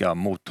olika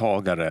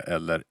mottagare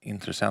eller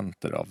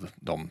intressenter av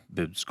de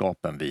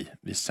budskapen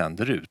vi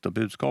sänder ut. Och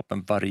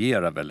budskapen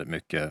varierar väldigt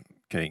mycket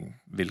kring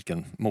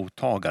vilken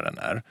mottagaren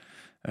är.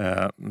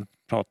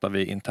 Pratar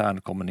vi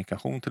intern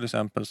kommunikation till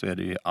exempel så är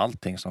det ju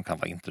allting som kan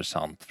vara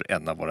intressant för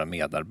en av våra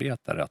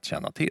medarbetare att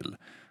känna till.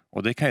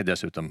 Och det kan ju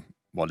dessutom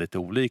vara lite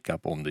olika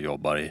på om du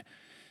jobbar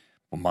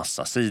på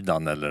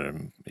massasidan eller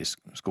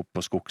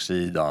på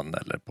skogssidan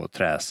eller på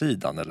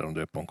träsidan eller om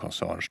du är på en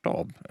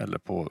koncernstab eller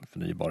på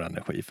förnybar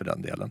energi för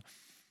den delen.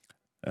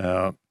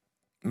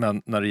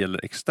 Men när det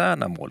gäller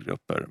externa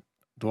målgrupper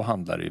då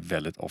handlar det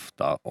väldigt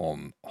ofta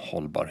om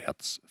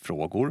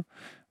hållbarhetsfrågor.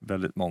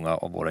 Väldigt många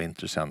av våra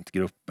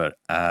intressentgrupper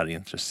är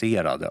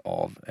intresserade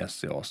av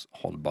SCAs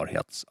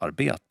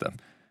hållbarhetsarbete.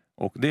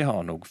 Och det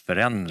har nog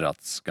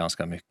förändrats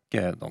ganska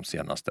mycket de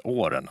senaste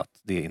åren att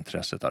det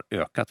intresset har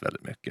ökat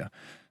väldigt mycket.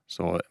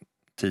 Så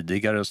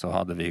tidigare så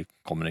hade vi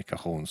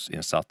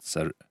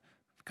kommunikationsinsatser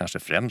kanske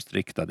främst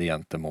riktade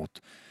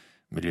gentemot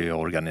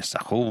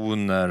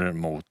miljöorganisationer,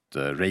 mot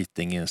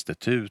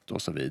ratinginstitut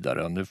och så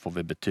vidare. Och nu får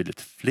vi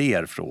betydligt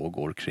fler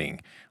frågor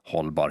kring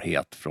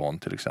hållbarhet från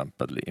till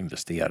exempel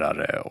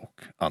investerare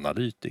och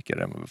analytiker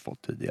än vad vi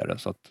fått tidigare.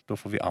 Så att då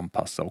får vi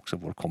anpassa också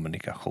vår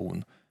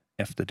kommunikation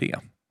efter det.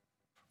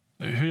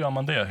 Hur gör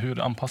man det?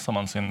 Hur anpassar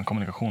man sin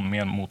kommunikation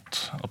mer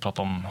mot att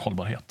prata om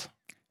hållbarhet?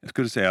 Jag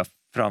skulle säga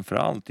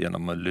framförallt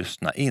genom att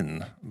lyssna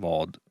in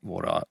vad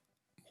våra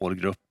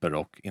målgrupper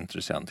och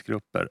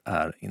intressentgrupper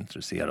är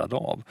intresserade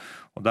av.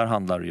 Och där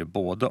handlar det ju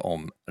både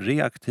om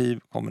reaktiv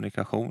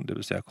kommunikation, det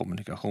vill säga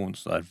kommunikation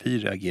så där vi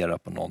reagerar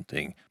på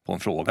någonting, på en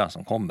fråga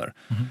som kommer.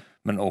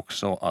 Men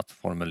också att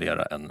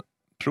formulera en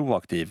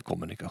proaktiv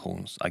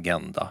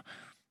kommunikationsagenda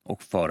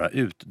och föra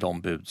ut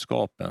de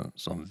budskapen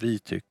som vi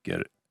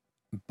tycker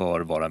bör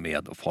vara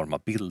med och forma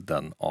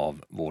bilden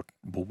av vårt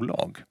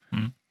bolag.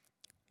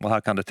 Och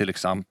här kan det till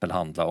exempel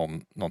handla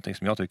om någonting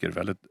som jag tycker är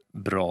väldigt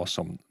bra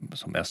som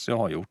SCA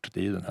har gjort. Det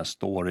är ju den här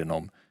storyn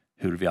om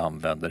hur vi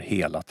använder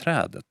hela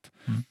trädet.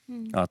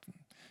 Att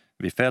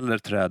vi fäller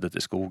trädet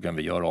i skogen,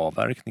 vi gör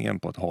avverkningen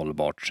på ett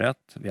hållbart sätt.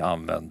 Vi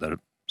använder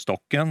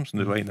stocken som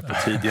du var inne på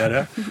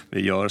tidigare.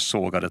 Vi gör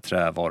sågade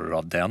trävaror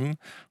av den.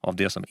 Av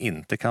det som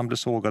inte kan bli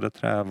sågade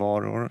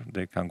trävaror,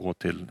 det kan gå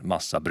till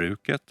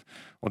massabruket.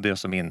 Och det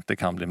som inte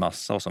kan bli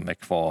massa och som är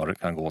kvar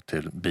kan gå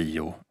till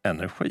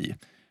bioenergi.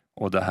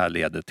 Och det här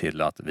leder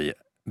till att vi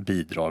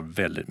bidrar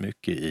väldigt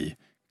mycket i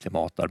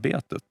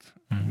klimatarbetet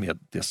med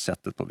det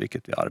sättet på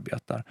vilket vi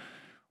arbetar.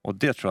 Och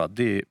det tror jag,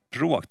 det är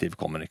proaktiv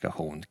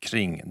kommunikation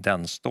kring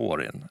den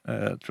storyn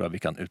tror jag vi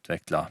kan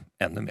utveckla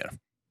ännu mer.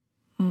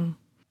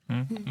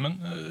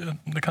 Men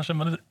det kanske är en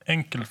väldigt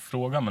enkel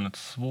fråga men ett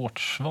svårt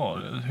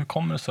svar. Hur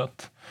kommer det sig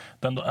att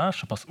det ändå är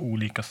så pass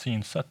olika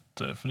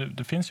synsätt? För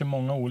det finns ju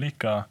många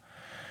olika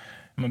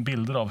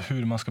bilder av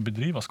hur man ska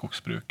bedriva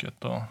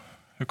skogsbruket. Och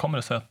hur kommer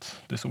det sig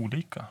att det är så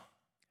olika?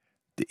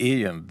 Det är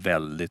ju en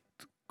väldigt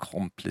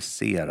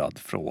komplicerad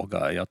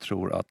fråga. Jag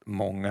tror att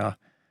många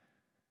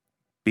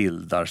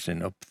bildar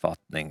sin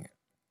uppfattning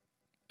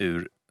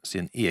ur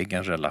sin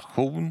egen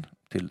relation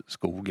till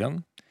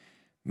skogen.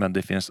 Men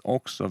det finns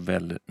också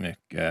väldigt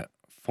mycket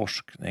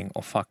forskning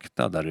och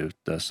fakta där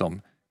ute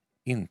som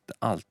inte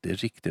alltid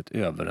riktigt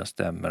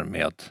överensstämmer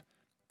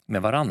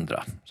med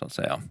varandra så att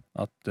säga.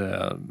 Att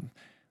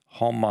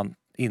har man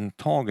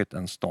intagit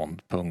en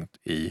ståndpunkt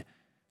i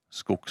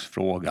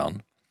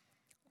skogsfrågan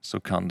så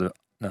kan du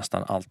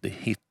nästan alltid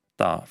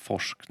hitta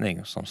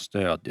forskning som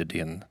stödjer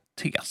din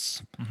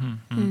tes.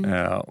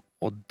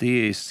 Och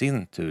det i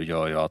sin tur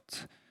gör ju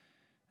att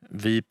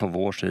vi på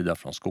vår sida,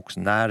 från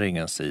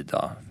skogsnäringens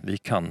sida, vi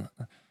kan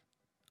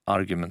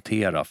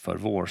argumentera för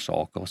vår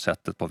sak och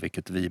sättet på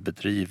vilket vi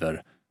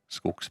bedriver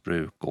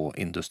skogsbruk och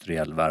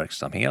industriell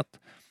verksamhet.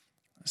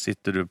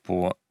 Sitter du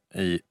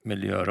i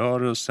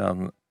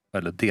miljörörelsen,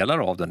 eller delar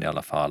av den i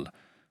alla fall,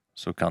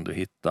 så kan du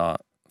hitta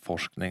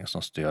forskning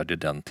som stödjer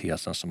den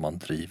tesen som man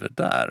driver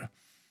där.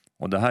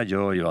 Och det här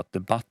gör ju att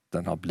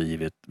debatten har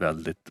blivit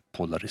väldigt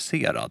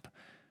polariserad.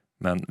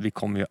 Men vi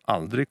kommer ju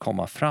aldrig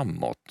komma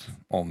framåt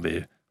om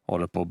vi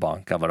håller på att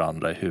banka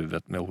varandra i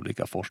huvudet med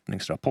olika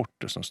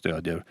forskningsrapporter som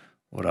stödjer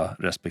våra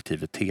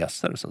respektive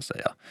teser, så att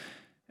säga.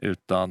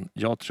 Utan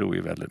jag tror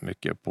ju väldigt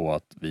mycket på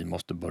att vi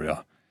måste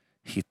börja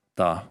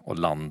hitta och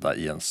landa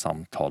i en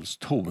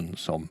samtalston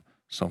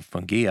som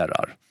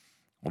fungerar.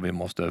 Och vi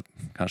måste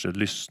kanske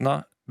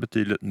lyssna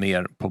betydligt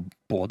mer på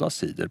båda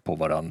sidor på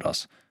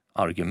varandras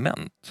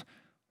argument.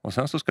 Och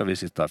sen så ska vi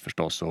sitta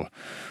förstås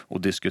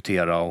och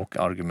diskutera och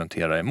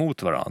argumentera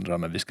emot varandra,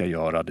 men vi ska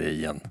göra det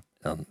i en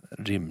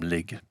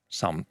rimlig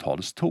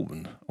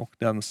samtalston. Och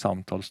den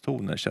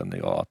samtalstonen känner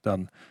jag att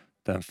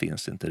den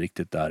finns inte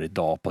riktigt där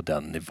idag på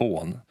den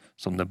nivån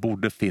som det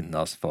borde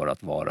finnas för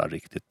att vara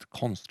riktigt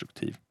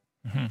konstruktiv.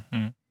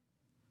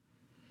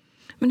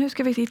 Men hur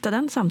ska vi hitta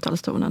den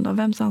samtalstonen då?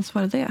 Vems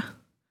ansvar är det?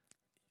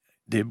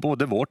 Det är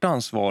både vårt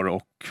ansvar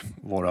och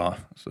våra,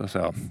 så att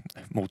säga,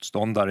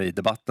 motståndare i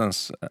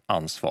debattens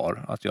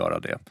ansvar att göra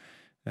det.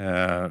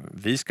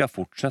 Vi ska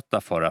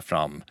fortsätta föra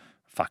fram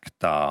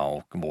fakta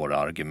och våra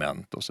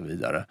argument och så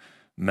vidare.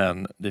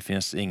 Men det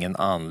finns ingen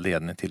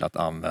anledning till att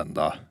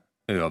använda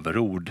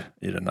överord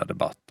i den här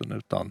debatten,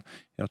 utan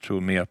jag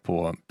tror mer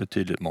på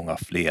betydligt många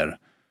fler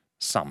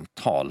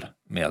samtal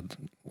med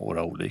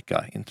våra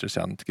olika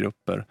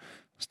intressentgrupper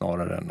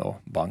snarare än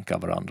att banka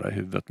varandra i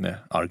huvudet med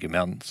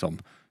argument som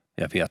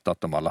jag vet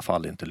att de i alla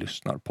fall inte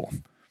lyssnar på.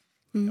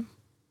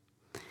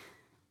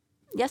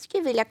 Jag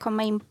skulle vilja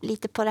komma in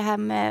lite på det här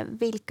med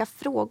vilka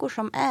frågor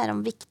som är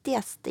de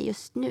viktigaste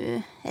just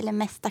nu, eller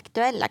mest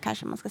aktuella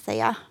kanske man ska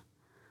säga.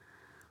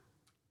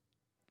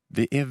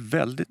 Det är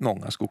väldigt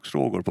många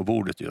skogsfrågor på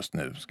bordet just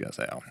nu, ska jag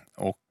säga.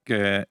 Och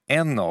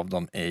en av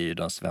dem är ju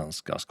den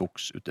svenska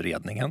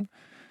skogsutredningen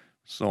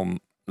som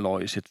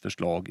la i sitt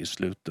förslag i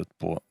slutet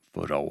på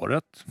förra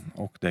året.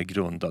 Och det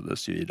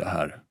grundades ju i det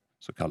här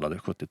så kallade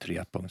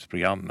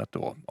 73-punktsprogrammet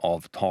då,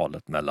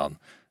 avtalet mellan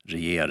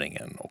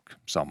regeringen och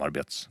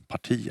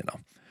samarbetspartierna.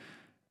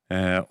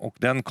 Och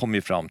den kom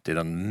ju fram till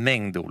en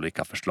mängd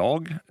olika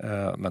förslag,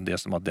 men det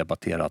som har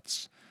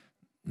debatterats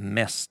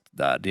mest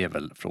där, det är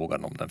väl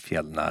frågan om den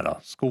fjällnära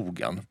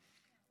skogen.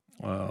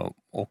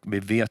 Och vi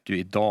vet ju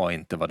idag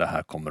inte vad det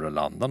här kommer att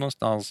landa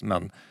någonstans,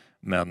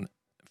 men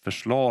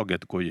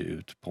förslaget går ju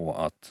ut på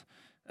att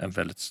en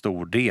väldigt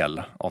stor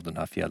del av den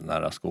här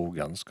fjällnära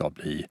skogen ska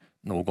bli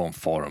någon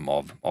form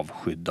av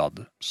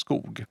skyddad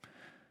skog.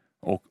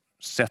 Och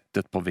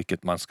sättet på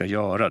vilket man ska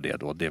göra det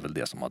då, det är väl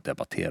det som har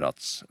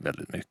debatterats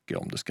väldigt mycket.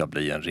 Om det ska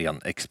bli en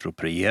ren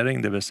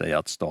expropriering, det vill säga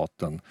att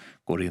staten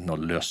går in och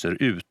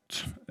löser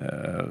ut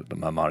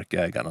de här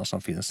markägarna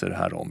som finns i det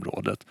här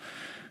området.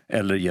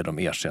 Eller ger dem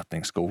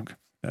ersättningsskog.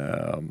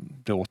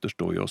 Det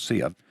återstår ju att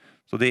se.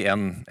 Så det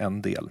är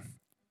en del.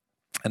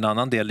 En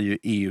annan del är ju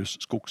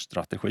EUs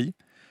skogsstrategi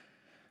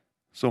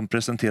som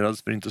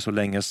presenterades för inte så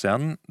länge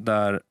sedan,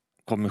 där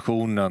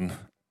kommissionen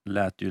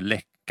lät ju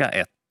läcka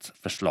ett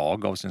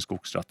förslag av sin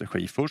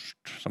skogsstrategi först,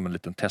 som en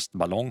liten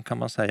testballong kan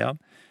man säga.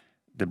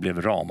 Det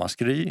blev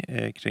ramaskri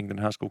kring den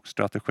här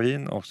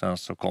skogsstrategin och sen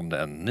så kom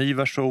det en ny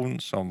version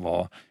som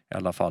var i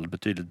alla fall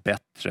betydligt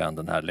bättre än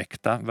den här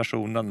läckta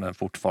versionen, men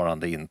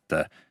fortfarande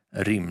inte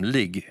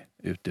rimlig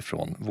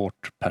utifrån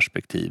vårt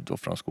perspektiv då,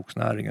 från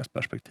skogsnäringens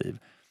perspektiv.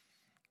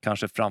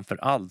 Kanske framför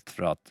allt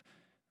för att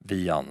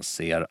vi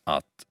anser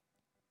att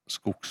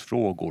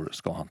skogsfrågor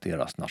ska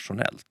hanteras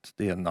nationellt.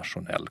 Det är en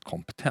nationell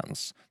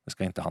kompetens. Det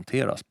ska inte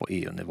hanteras på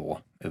EU-nivå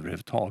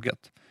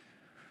överhuvudtaget.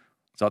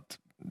 Så att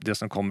det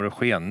som kommer att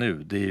ske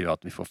nu, det är ju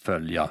att vi får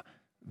följa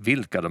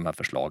vilka de här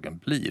förslagen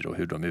blir och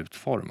hur de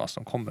utformas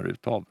som kommer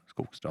ut av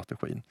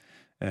skogsstrategin.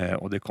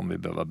 Och det kommer vi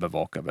behöva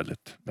bevaka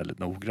väldigt, väldigt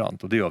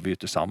noggrant. Och det gör vi ju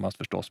tillsammans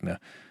förstås med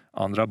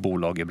andra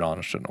bolag i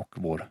branschen och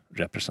vår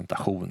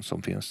representation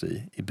som finns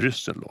i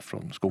Bryssel då,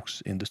 från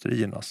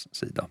skogsindustriernas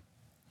sida.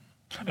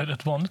 Är det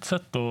ett vanligt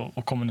sätt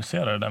att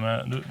kommunicera det där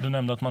med? Du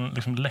nämnde att man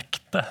liksom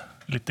läckte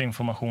lite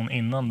information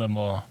innan den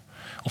var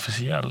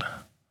officiell.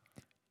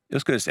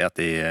 Jag skulle säga att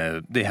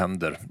det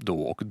händer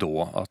då och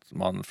då att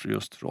man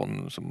just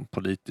från som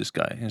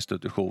politiska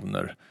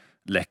institutioner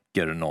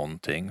läcker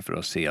någonting för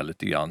att se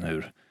lite grann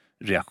hur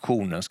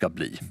reaktionen ska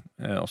bli.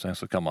 Och sen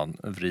så kan man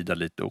vrida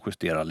lite och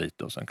justera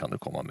lite och sen kan du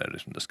komma med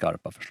liksom det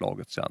skarpa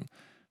förslaget sen.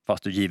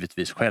 Fast du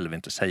givetvis själv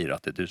inte säger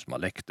att det är du som har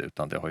läckt,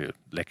 utan det har ju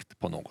läckt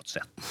på något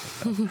sätt.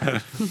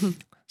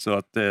 Så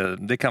att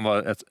det kan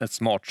vara ett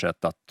smart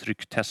sätt att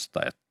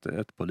trycktesta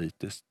ett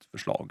politiskt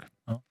förslag.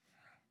 Ja.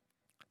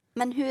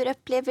 Men hur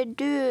upplever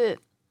du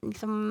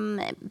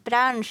liksom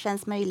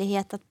branschens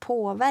möjlighet att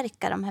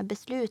påverka de här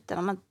besluten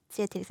om man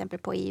ser till exempel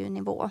på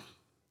EU-nivå?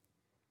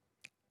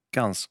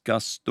 Ganska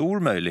stor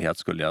möjlighet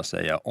skulle jag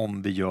säga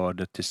om vi gör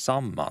det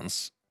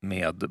tillsammans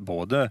med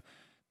både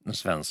den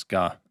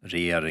svenska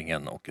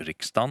regeringen och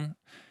riksdagen.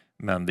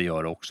 Men vi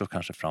gör det också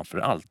kanske framför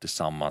allt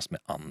tillsammans med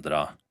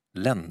andra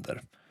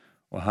länder.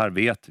 Och här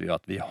vet vi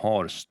att vi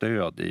har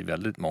stöd i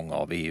väldigt många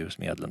av EUs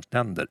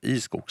medlemsländer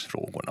i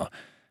skogsfrågorna.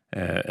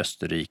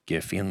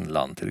 Österrike,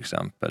 Finland till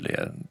exempel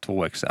är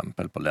 2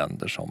 exempel på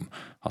länder som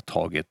har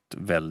tagit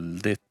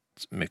väldigt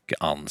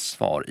mycket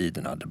ansvar i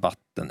den här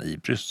debatten i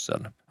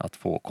Bryssel att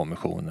få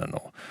kommissionen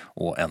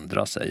att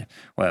ändra sig.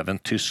 Och även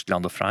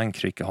Tyskland och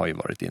Frankrike har ju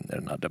varit inne i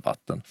den här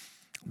debatten.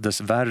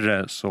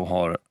 Dessvärre så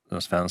har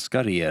den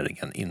svenska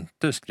regeringen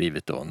inte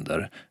skrivit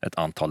under ett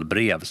antal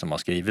brev som har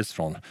skrivits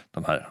från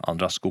de här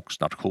andra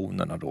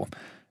skogsnationerna då,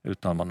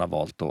 utan man har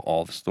valt att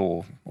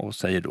avstå och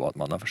säger då att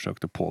man har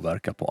försökt att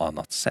påverka på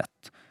annat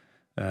sätt.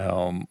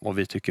 Och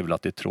vi tycker väl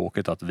att det är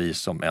tråkigt att vi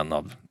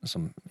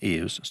som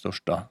EUs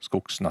största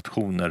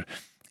skogsnationer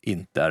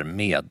inte är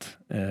med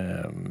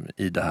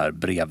i det här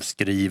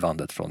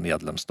brevskrivandet från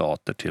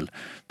medlemsstater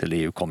till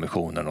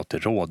EU-kommissionen och till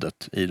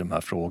rådet i de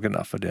här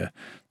frågorna. För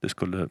det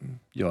skulle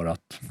göra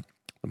att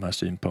de här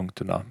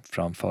synpunkterna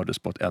framfördes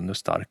på ett ännu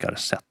starkare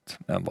sätt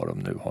än vad de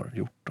nu har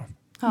gjort. Då.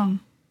 Ja.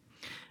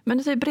 Men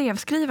du säger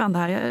brevskrivande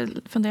här. Jag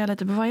funderar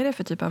lite på vad är det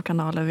för typ av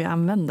kanaler vi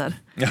använder?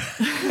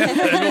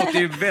 Det låter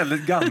ju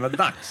väldigt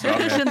gammaldags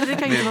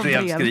med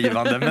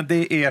brevskrivande. Men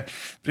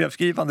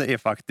brevskrivande är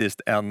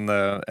faktiskt en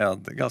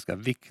ganska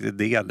viktig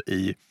del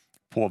i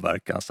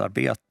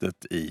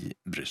påverkansarbetet i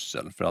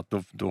Bryssel. För att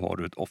då har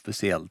du ett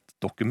officiellt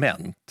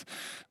dokument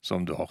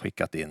som du har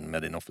skickat in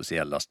med din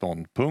officiella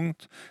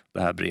ståndpunkt.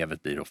 Det här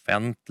brevet blir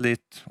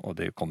offentligt och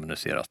det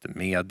kommuniceras till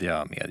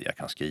media. Media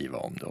kan skriva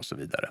om det och så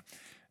vidare.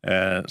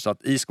 Så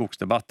att i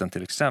skogsdebatten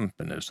till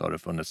exempel nu så har det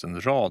funnits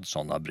en rad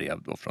sådana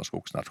brev då från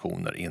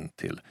skogsnationer in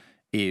till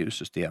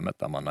EU-systemet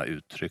där man har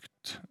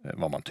uttryckt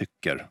vad man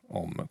tycker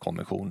om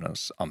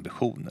kommissionens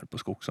ambitioner på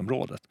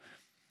skogsområdet.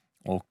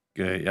 Och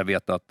jag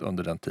vet att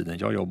under den tiden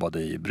jag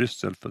jobbade i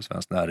Bryssel för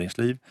Svenskt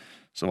Näringsliv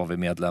så var vi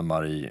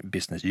medlemmar i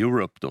Business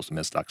Europe då, som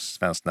är ett slags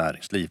svenskt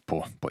näringsliv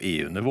på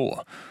EU-nivå.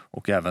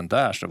 Och även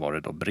där så var det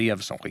då brev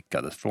som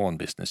skickades från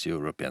Business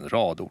Europe i en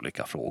rad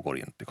olika frågor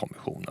in till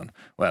kommissionen.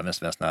 Och även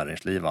Svenskt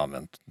Näringsliv har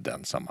använt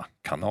den samma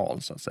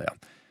kanal så att säga.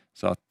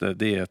 Så att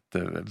det är ett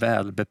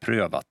väl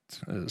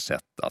beprövat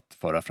sätt att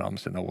föra fram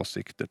sina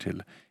åsikter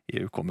till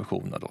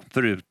EU-kommissionen då.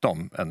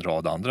 Förutom en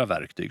rad andra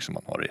verktyg som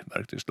man har i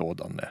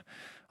verktygslådan med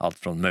allt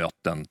från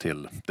möten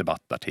till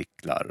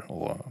debattartiklar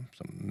och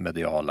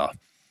mediala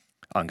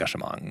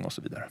engagemang och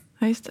så vidare.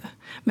 Ja, just det.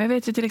 Men jag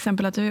vet ju till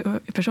exempel att du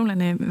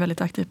personligen är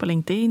väldigt aktiv på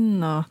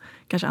LinkedIn och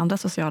kanske andra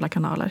sociala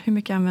kanaler. Hur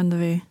mycket använder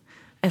vi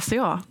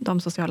SCA,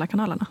 de sociala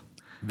kanalerna?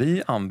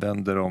 Vi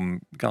använder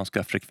dem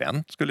ganska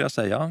frekvent skulle jag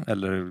säga,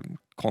 eller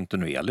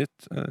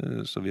kontinuerligt.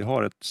 Så vi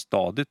har ett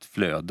stadigt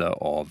flöde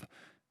av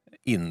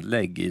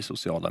inlägg i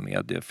sociala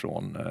medier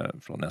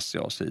från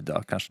SCA:s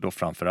sida. Kanske då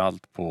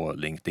framförallt på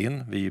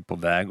LinkedIn. Vi är på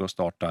väg att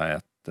starta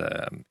ett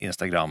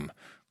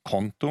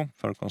Instagram-konto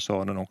för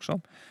koncernen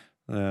också.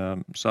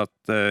 Så att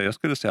jag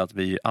skulle säga att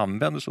vi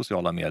använder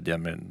sociala medier,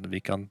 men vi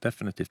kan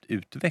definitivt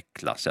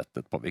utveckla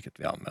sättet på vilket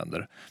vi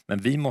använder. Men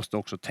vi måste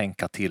också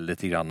tänka till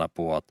lite grann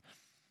på att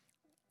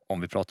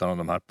om vi pratar om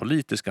de här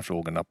politiska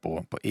frågorna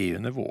på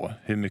EU-nivå,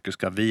 hur mycket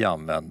ska vi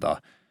använda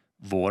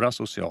våra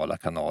sociala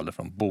kanaler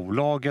från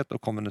bolaget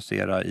och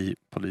kommunicera i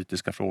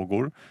politiska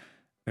frågor?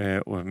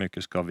 Och hur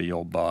mycket ska vi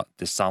jobba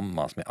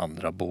tillsammans med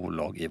andra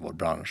bolag i vår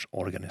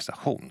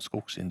branschorganisation,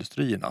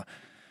 skogsindustrierna,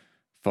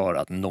 för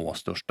att nå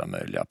största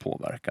möjliga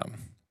påverkan?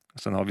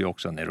 Sen har vi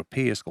också en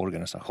europeisk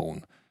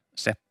organisation,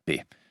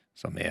 CEPI,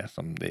 som är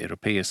som de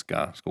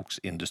europeiska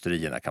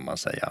skogsindustrierna kan man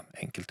säga,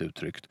 enkelt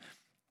uttryckt.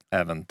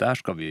 Även där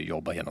ska vi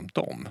jobba genom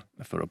dem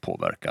för att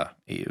påverka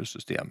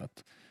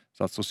EU-systemet.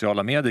 Så att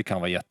sociala medier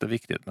kan vara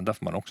jätteviktigt, men där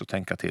får man också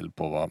tänka till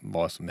på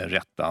vad som är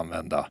rätt att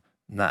använda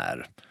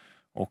när.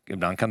 Och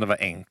ibland kan det vara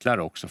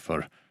enklare också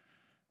för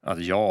att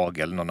jag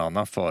eller någon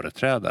annan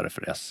företrädare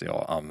för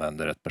SCA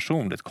använder ett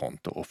personligt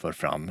konto och för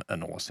fram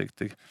en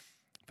åsikt.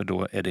 För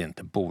då är det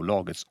inte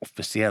bolagets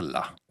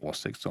officiella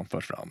åsikt som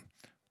förs fram.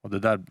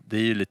 Och det är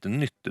ju lite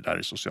nytt det där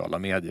i sociala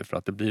medier, för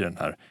att det blir den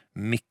här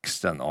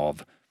mixen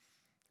av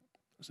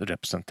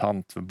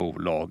representant för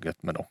bolaget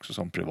men också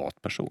som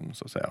privatperson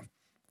så att säga.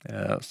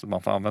 Så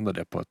man får använda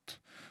det på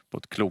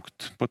ett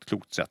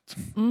klokt sätt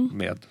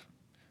med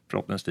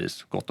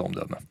förhoppningsvis gott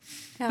omdöme.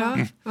 Ja.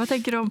 Vad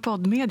tänker du om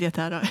poddmediet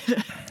här då?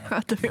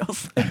 Sköter vi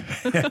oss?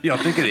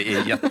 Jag tycker det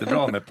är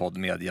jättebra med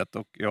poddmediet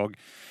och jag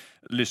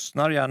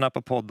lyssnar gärna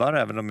på poddar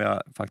även om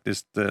jag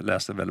faktiskt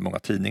läser väldigt många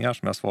tidningar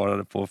som jag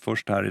svarade på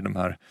först här i de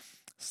här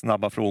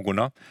snabba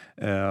frågorna,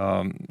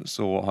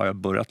 så har jag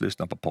börjat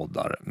lyssna på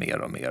poddar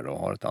mer och mer och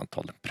har ett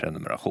antal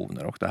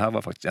prenumerationer. Och det här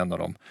var faktiskt en av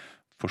de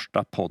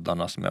första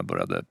poddarna som jag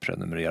började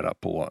prenumerera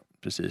på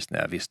precis när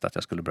jag visste att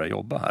jag skulle börja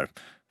jobba här.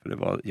 För det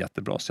var ett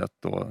jättebra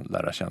sätt att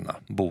lära känna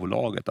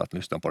bolaget, att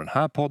lyssna på den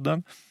här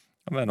podden.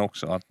 Men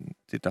också att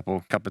titta på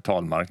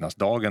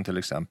kapitalmarknadsdagen till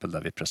exempel,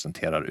 där vi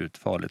presenterar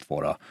utförligt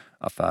våra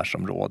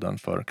affärsområden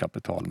för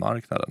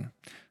kapitalmarknaden.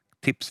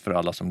 Tips för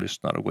alla som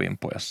lyssnar att gå in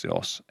på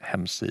SCAs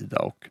hemsida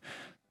och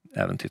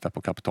även titta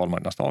på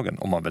kapitalmarknadsdagen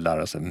om man vill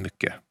lära sig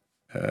mycket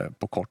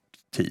på kort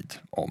tid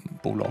om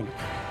bolaget.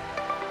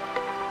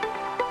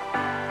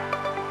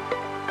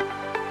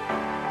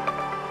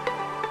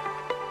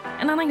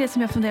 En annan grej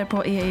som jag funderar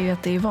på är ju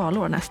att det är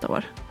valår nästa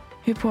år.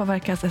 Hur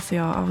påverkas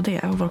SCA av det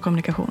och vår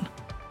kommunikation?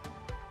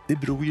 Det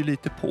beror ju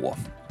lite på,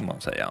 kan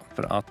man säga.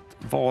 För att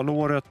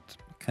valåret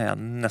kan jag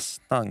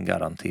nästan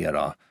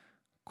garantera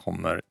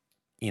kommer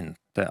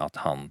inte att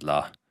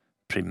handla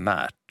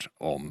primärt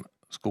om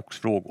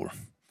skogsfrågor.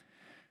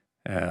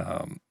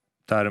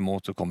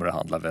 Däremot så kommer det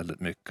handla väldigt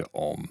mycket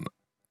om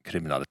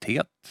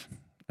kriminalitet.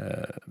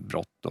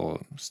 Brott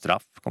och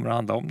straff kommer det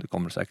handla om. Det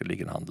kommer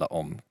säkerligen handla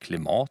om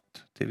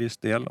klimat till viss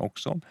del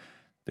också.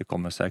 Det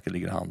kommer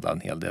säkerligen handla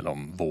en hel del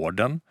om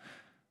vården.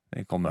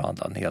 Det kommer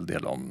handla en hel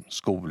del om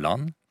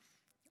skolan.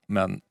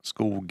 Men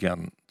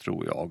skogen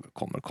tror jag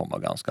kommer komma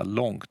ganska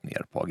långt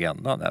ner på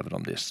agendan, även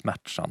om det är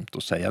smärtsamt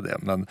att säga det.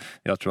 Men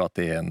jag tror att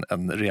det är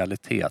en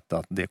realitet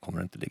att det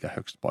kommer inte ligga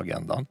högst på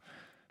agendan.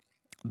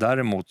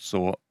 Däremot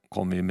så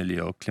kommer ju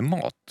miljö och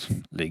klimat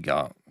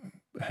ligga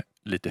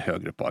lite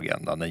högre på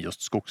agendan än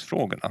just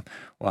skogsfrågorna.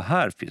 Och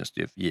här finns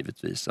det ju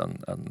givetvis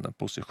en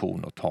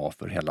position att ta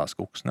för hela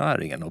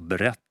skogsnäringen och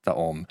berätta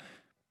om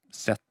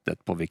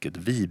sättet på vilket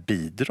vi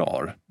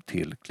bidrar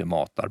till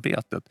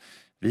klimatarbetet.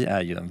 Vi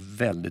är ju en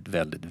väldigt,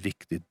 väldigt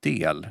viktig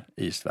del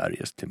i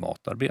Sveriges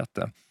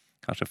klimatarbete.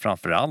 Kanske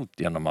framförallt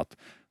genom att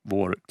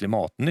vår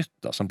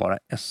klimatnytta som bara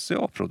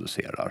SCA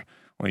producerar,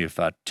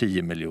 ungefär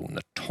 10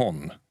 miljoner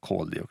ton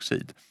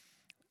koldioxid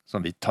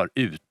som vi tar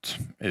ut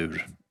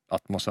ur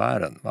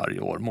atmosfären varje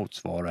år,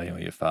 motsvarar ju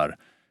ungefär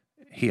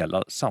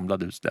hela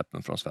samlade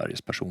utsläppen från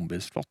Sveriges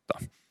personbilsflotta.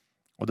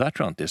 Och där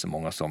tror jag inte det är så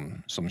många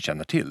som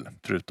känner till,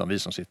 förutom vi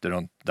som sitter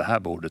runt det här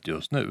bordet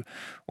just nu.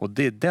 Och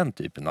det är den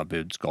typen av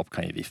budskap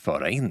kan ju vi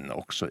föra in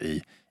också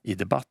i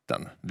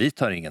debatten. Vi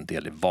tar ingen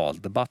del i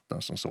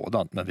valdebatten som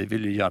sådant, men vi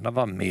vill ju gärna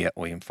vara med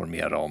och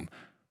informera om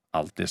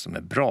allt det som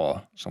är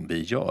bra som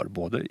vi gör,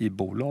 både i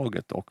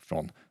bolaget och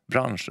från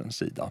branschens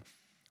sida.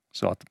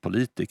 Så att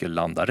politiker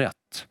landar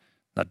rätt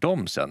när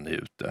de sen är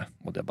ute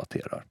och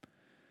debatterar.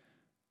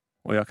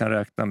 Och jag kan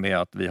räkna med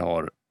att vi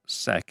har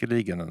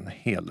säkerligen en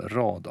hel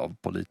rad av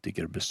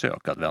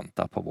politikerbesök att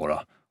vänta på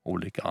våra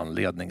olika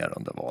anledningar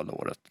under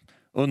valåret.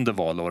 Under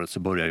valåret så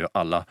börjar ju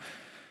alla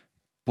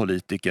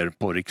politiker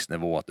på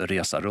riksnivå att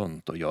resa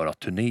runt och göra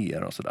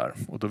turnéer och sådär.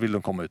 Och då vill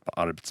de komma ut på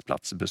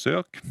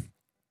arbetsplatsbesök.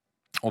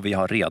 Och vi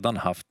har redan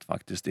haft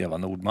faktiskt Eva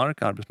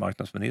Nordmark,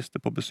 arbetsmarknadsminister,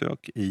 på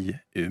besök i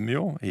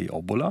Umeå, i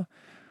Obbola.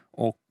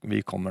 Och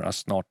vi kommer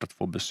snart att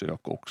få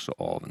besök också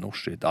av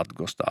Nooshi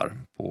Dadgostar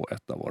på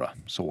ett av våra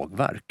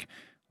sågverk.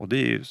 Och det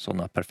är ju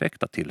sådana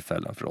perfekta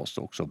tillfällen för oss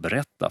också att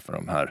berätta för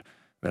de här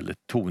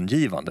väldigt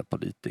tongivande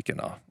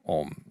politikerna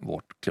om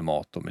vårt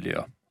klimat- och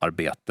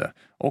miljöarbete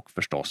och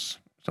förstås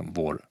som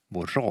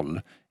vår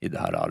roll i det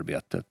här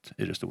arbetet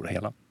i det stora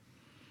hela.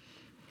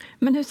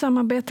 Men hur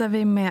samarbetar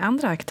vi med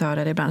andra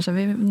aktörer i branschen?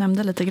 Vi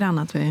nämnde lite grann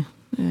att vi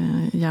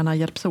gärna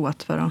hjälps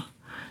åt för att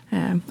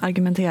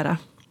argumentera.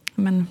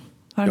 Men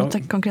har du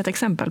något konkret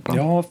exempel på?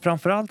 Ja,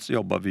 framförallt så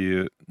jobbar vi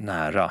ju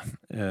nära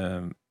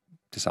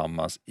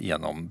tillsammans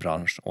genom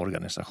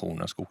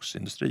branschorganisationen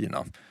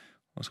Skogsindustrierna.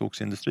 Och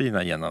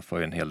skogsindustrierna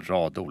genomför en hel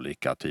rad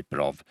olika typer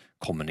av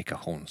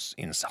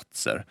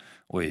kommunikationsinsatser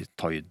och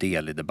tar ju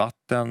del i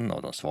debatten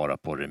och de svarar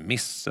på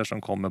remisser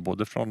som kommer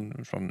både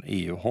från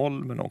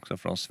EU-håll men också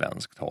från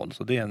svenskt håll.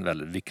 Så det är en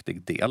väldigt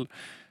viktig del.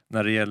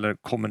 När det gäller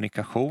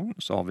kommunikation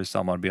så har vi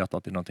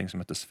samarbetat i någonting som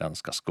heter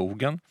Svenska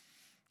skogen.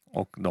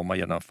 Och de har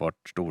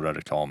genomfört stora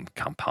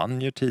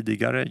reklamkampanjer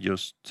tidigare.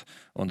 Just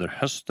under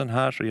hösten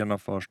här så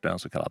genomförs det en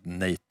så kallad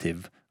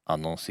native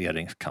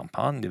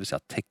annonseringskampanj, det vill säga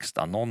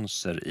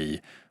textannonser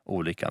i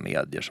olika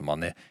medier så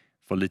man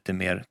får lite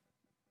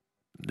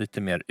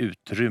mer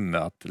utrymme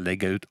att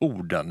lägga ut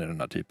orden i den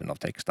här typen av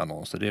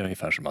textannonser. Det är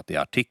ungefär som att det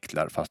är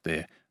artiklar fast det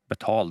är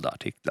betalda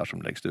artiklar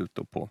som läggs ut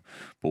på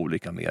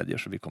olika medier,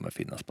 så vi kommer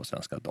finnas på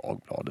Svenska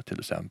Dagbladet till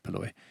exempel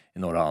och i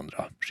några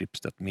andra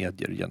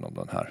Schibsted-medier genom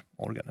den här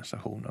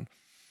organisationen.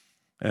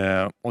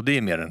 Och det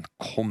är mer en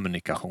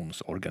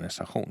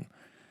kommunikationsorganisation.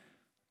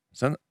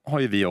 Sen har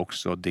ju vi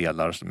också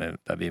delar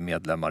där vi är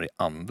medlemmar i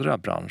andra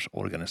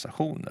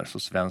branschorganisationer. Så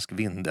Svensk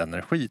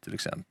Vindenergi till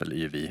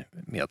exempel är vi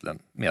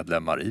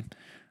medlemmar i.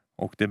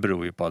 Och det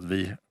beror ju på att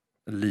vi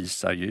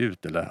leasar ju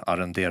ut eller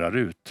arrenderar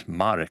ut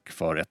mark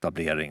för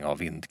etablering av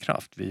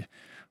vindkraft. Vi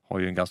har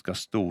ju en ganska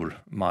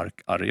stor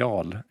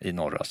markareal i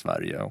norra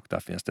Sverige och där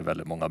finns det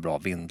väldigt många bra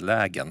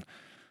vindlägen.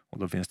 Och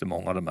då finns det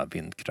många av de här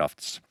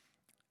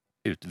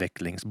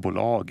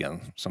vindkraftsutvecklingsbolagen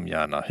som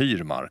gärna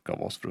hyr mark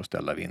av oss för att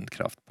ställa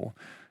vindkraft på.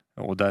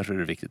 Och därför är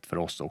det viktigt för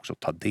oss också att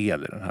ta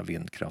del i den här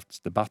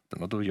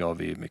vindkraftsdebatten. Och då gör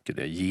vi mycket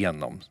det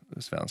genom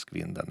Svensk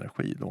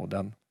Vindenergi, då,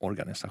 den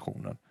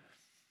organisationen.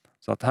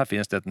 Så att här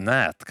finns det ett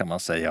nät, kan man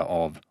säga,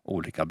 av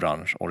olika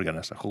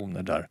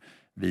branschorganisationer där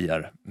vi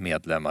är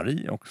medlemmar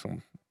i och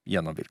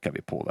genom vilka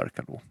vi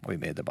påverkar då och är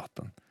med i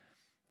debatten.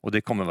 Och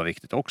det kommer vara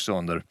viktigt också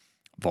under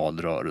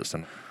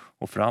valrörelsen.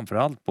 Och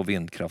framförallt på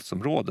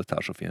vindkraftsområdet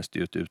här så finns det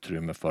ju ett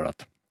utrymme för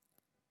att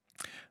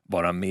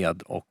vara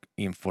med och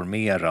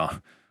informera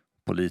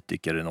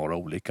politiker i några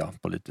olika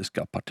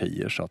politiska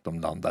partier så att de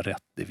landar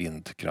rätt i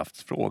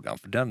vindkraftsfrågan.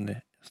 För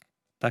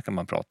där kan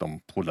man prata om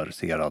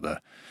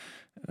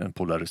en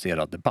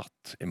polariserad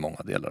debatt i många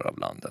delar av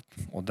landet.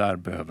 Och där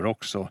behöver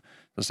också,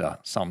 så att säga,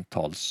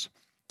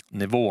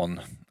 samtalsnivån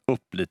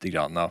upp lite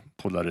grann när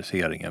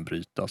polariseringen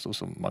brytas och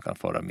så man kan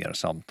föra mer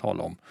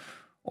samtal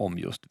om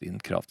just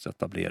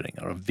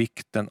vindkraftsetableringar och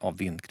vikten av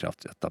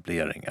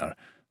vindkraftsetableringar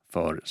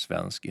för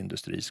svensk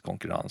industris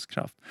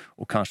konkurrenskraft.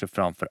 Och kanske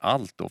framför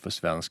allt då för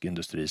svensk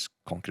industris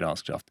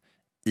konkurrenskraft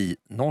i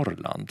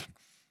Norrland,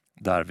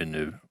 där vi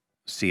nu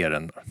ser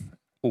en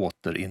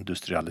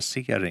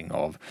återindustrialisering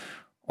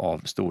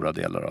av stora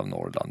delar av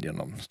Norrland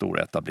genom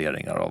stora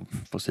etableringar av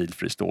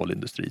fossilfri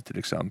stålindustri till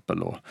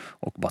exempel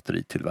och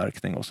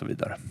batteritillverkning och så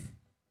vidare.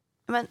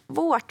 Men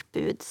vårt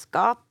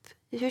budskap,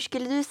 hur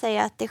skulle du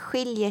säga att det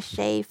skiljer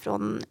sig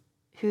från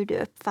hur du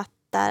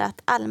uppfattar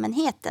att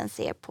allmänheten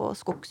ser på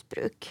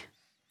skogsbruk?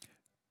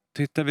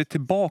 Tittar vi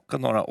tillbaka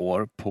några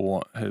år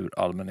på hur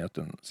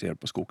allmänheten ser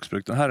på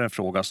skogsbruk. Det här är en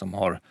fråga som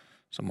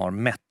har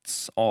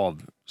mätts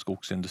av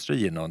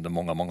skogsindustrin under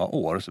många, många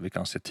år, så vi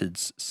kan se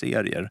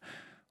tidsserier.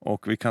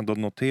 Och vi kan då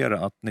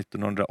notera att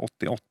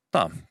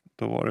 1988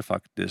 då var det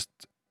faktiskt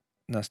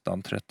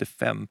nästan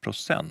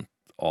 35%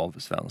 av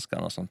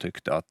svenskarna som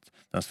tyckte att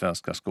den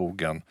svenska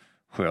skogen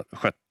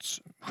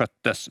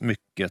sköttes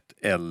mycket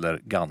eller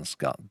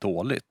ganska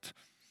dåligt.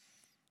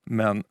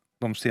 Men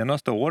de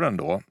senaste åren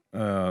då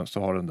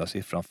så har den där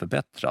siffran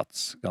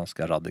förbättrats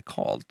ganska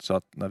radikalt. Så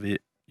att när vi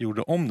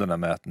gjorde om den här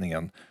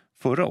mätningen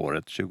förra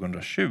året,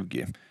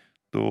 2020,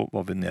 då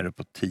var vi nere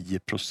på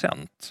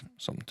 10%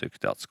 som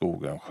tyckte att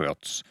skogen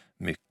sköts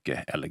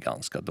mycket eller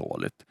ganska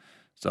dåligt.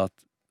 Så att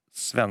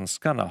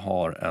svenskarna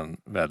har en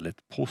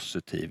väldigt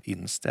positiv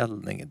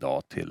inställning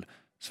idag till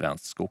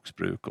svenskt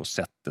skogsbruk och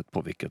sättet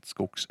på vilket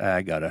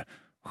skogsägare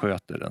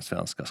sköter den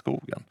svenska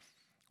skogen.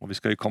 Och vi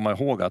ska ju komma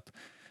ihåg att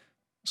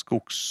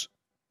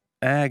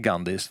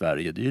skogsägande i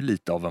Sverige, det är ju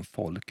lite av en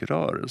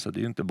folkrörelse. Det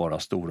är ju inte bara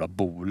stora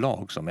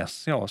bolag som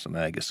SCA som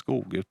äger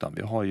skog, utan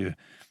vi har ju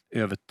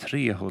över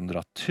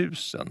 300 000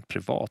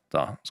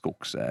 privata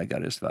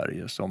skogsägare i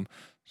Sverige som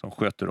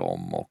sköter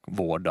om och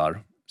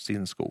vårdar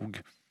sin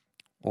skog.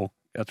 Och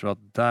jag tror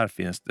att där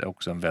finns det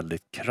också en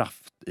väldigt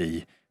kraft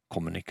i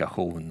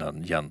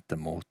kommunikationen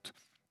gentemot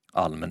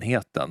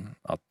allmänheten.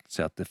 Att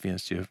säga att det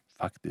finns ju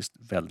faktiskt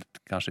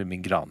kanske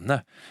min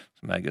granne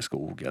som äger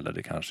skog, eller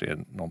det kanske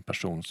är någon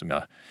person som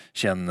jag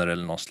känner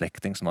eller någon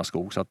släkting som har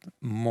skog. Så att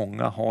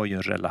många har ju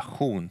en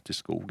relation till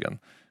skogen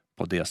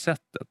på det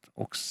sättet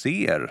och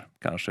ser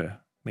kanske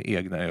med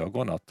egna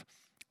ögon att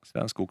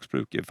svensk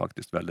skogsbruk är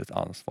faktiskt väldigt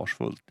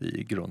ansvarsfullt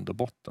i grund och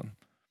botten.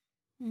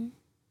 Mm.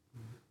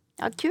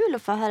 Ja, kul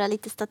att få höra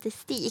lite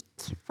statistik.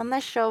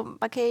 Annars så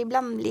man kan ju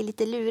ibland bli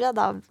lite lurad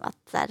av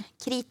att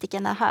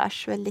kritikerna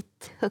hörs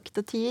väldigt högt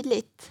och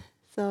tydligt.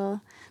 Så...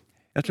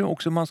 Jag tror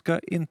också man ska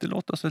inte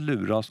låta sig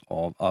luras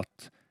av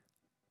att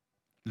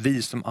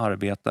vi som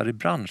arbetar i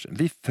branschen,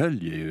 vi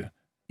följer ju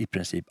i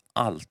princip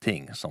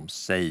allting som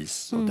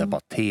sägs och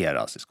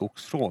debatteras i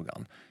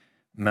skogsfrågan.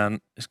 Men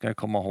vi ska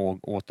komma ihåg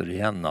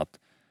återigen att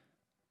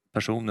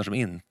personer som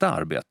inte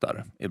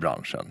arbetar i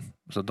branschen,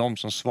 så de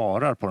som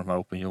svarar på de här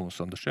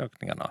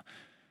opinionsundersökningarna,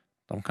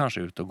 de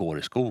kanske är ute och går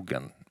i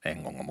skogen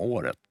en gång om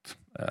året.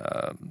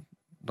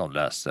 De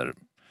läser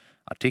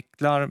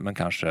artiklar men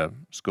kanske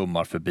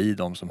skummar förbi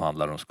de som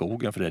handlar om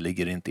skogen, för det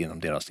ligger inte inom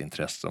deras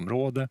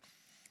intresseområde.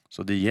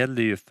 Så det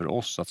gäller ju för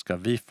oss att ska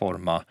vi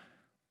forma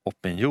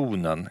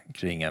opinionen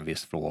kring en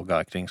viss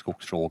fråga, kring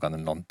skogsfrågan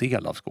eller någon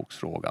del av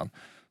skogsfrågan,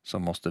 så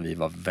måste vi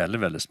vara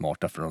väldigt, väldigt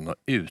smarta för att nå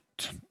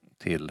ut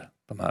till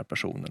de här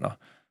personerna.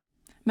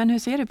 Men hur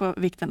ser du på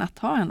vikten att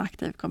ha en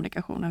aktiv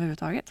kommunikation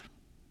överhuvudtaget?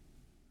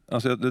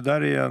 Alltså det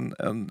där är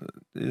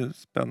en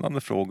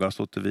spännande fråga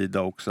så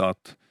tillvida också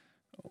att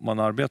om man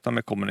arbetar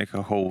med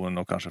kommunikation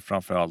och kanske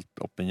framförallt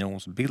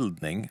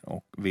opinionsbildning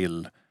och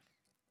vill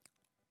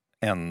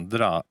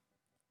ändra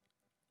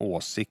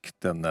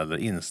åsikten eller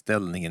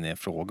inställningen i en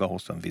fråga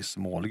hos en viss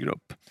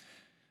målgrupp,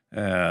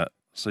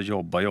 så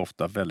jobbar ju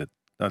ofta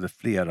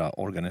flera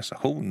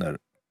organisationer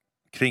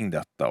kring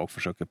detta och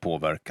försöker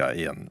påverka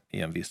i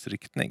en viss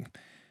riktning.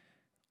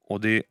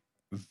 Och det är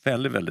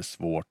väldigt, väldigt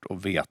svårt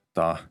att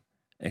veta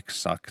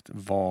exakt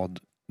vad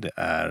det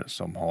är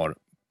som har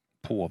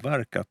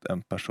påverkat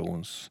en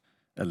persons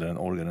eller en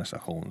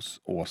organisations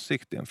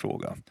åsikt i en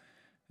fråga.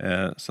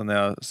 Så när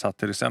jag satt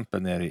till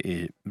exempel nere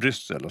i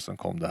Bryssel och sen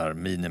kom det här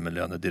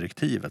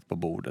minimilönedirektivet på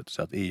bordet,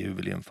 så att EU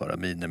vill införa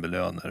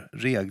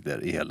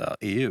minimilönerregler i hela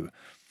EU.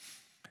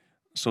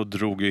 så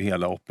drog ju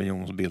hela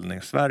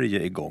opinionsbildning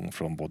Sverige igång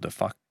från både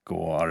fack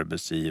och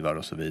arbetsgivare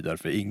och så vidare.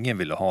 För ingen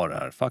ville ha det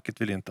här.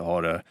 Facket ville inte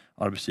ha det,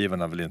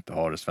 arbetsgivarna ville inte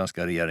ha det,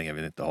 svenska regeringen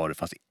ville inte ha det. Det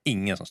fanns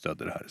ingen som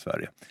stödde det här i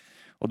Sverige.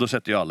 Och då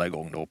sätter ju alla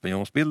igång då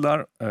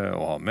opinionsbildar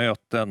och har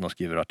möten och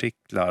skriver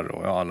artiklar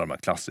och alla de här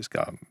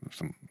klassiska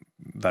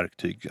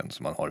verktygen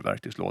som man har i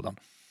verktygslådan.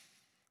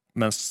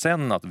 Men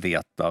sen att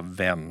veta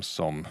vem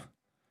som,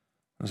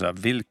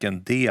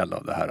 vilken del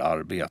av det här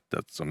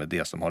arbetet som är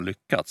det som har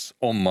lyckats,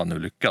 om man nu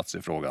lyckats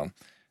i frågan,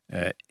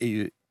 är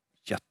ju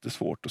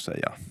jättesvårt att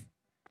säga.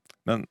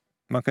 Men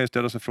man kan ju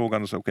ställa sig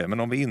frågan, okej, men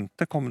om vi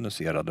inte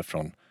kommunicerade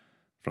från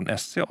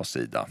SCA:s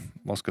sida,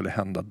 vad skulle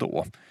hända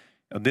då?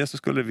 Ja, dels så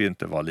skulle vi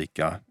inte vara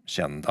lika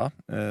kända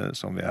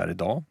som vi är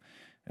idag.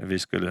 Vi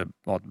skulle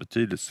ha ett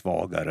betydligt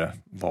svagare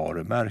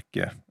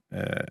varumärke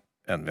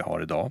än vi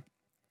har idag.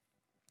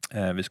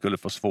 Vi skulle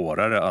få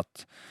svårare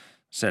att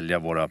sälja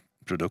våra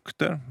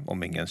produkter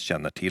om ingen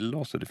känner till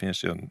oss. Så det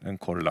finns ju en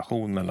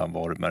korrelation mellan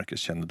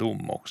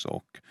varumärkeskännedom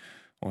också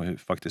och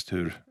faktiskt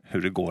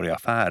hur det går i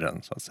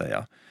affären så att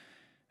säga.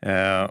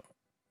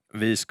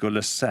 Vi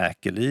skulle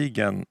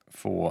säkerligen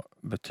få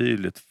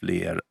betydligt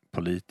fler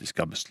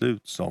politiska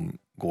beslut som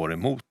går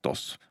emot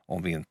oss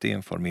om vi inte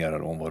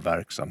informerar om vår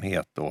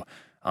verksamhet och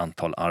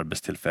antal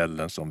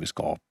arbetstillfällen som vi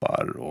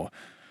skapar och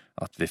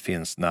att vi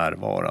finns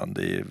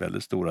närvarande i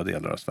väldigt stora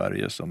delar av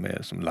Sverige som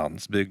är som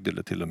landsbygd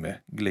eller till och med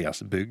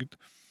glesbygd.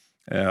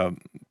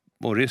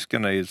 Och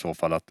risken är i så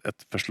fall att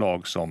ett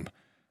förslag som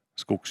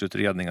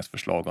Skogsutredningens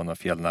förslag om den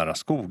fjällnära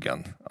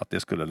skogen, att det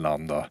skulle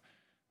landa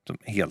som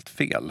helt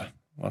fel.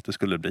 Och att det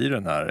skulle bli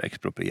den här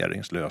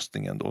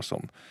exproprieringslösningen då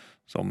som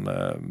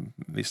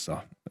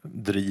vissa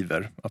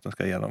driver att den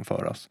ska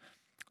genomföras.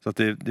 Så att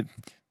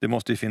det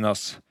måste ju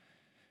finnas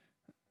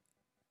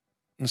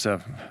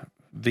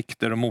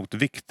vikter och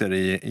motvikter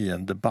i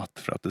en debatt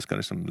för att det ska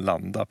liksom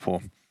landa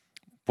på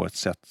ett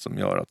sätt som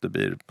gör att det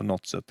blir på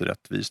något sätt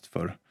rättvist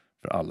för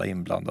alla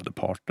inblandade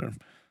parter.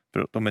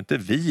 För om inte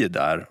vi är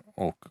där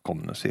och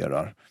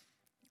kommunicerar,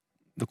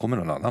 då kommer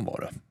någon annan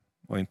vara det.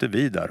 Och inte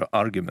vi där och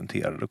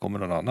argumenterar, då kommer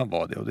någon annan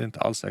vara det. Och det är inte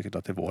alls säkert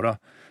att det är våra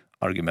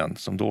argument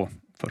som då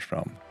förs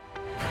fram.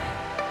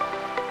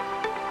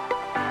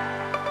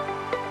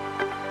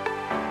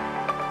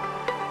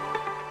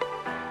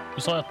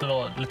 Du sa att det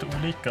var lite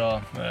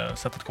olika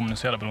sätt att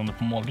kommunicera beroende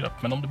på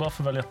målgrupp. Men om du bara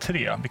får välja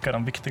 3, vilka är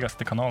de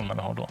viktigaste kanalerna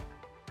vi har då?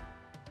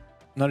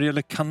 När det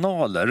gäller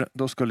kanaler,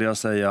 då skulle jag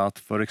säga att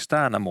för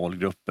externa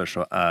målgrupper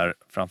så är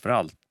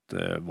framförallt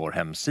vår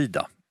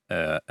hemsida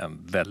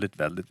en väldigt,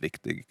 väldigt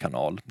viktig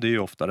kanal. Det är ju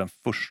ofta den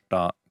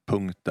första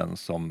punkten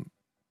som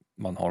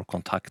man har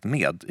kontakt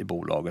med i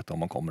bolaget om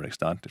man kommer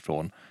externt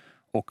ifrån.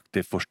 Och det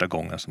är första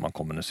gången som man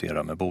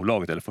kommunicerar med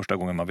bolaget eller första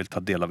gången man vill ta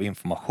del av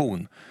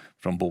information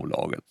från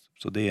bolaget.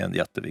 Så det är en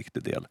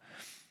jätteviktig del.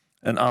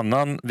 En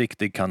annan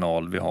viktig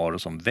kanal vi har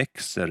och som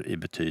växer i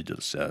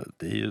betydelse,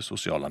 det är ju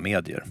sociala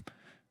medier.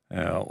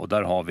 Och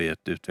där har vi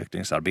ett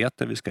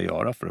utvecklingsarbete vi ska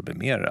göra för att bli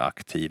mer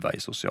aktiva i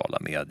sociala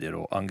medier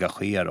och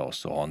engagera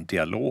oss och ha en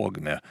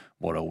dialog med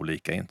våra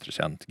olika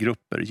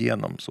intressentgrupper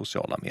genom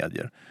sociala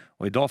medier.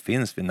 Och idag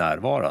finns vi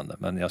närvarande,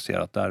 men jag ser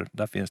att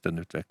där finns det en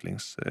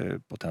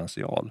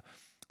utvecklingspotential.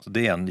 Så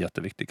det är en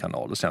jätteviktig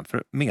kanal. Och sen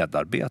för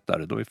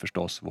medarbetare, då är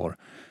förstås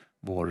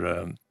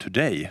vår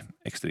Today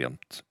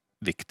extremt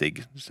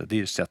viktig. Så det är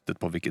ju sättet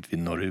på vilket vi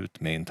når ut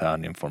med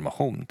intern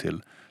information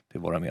till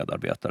våra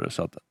medarbetare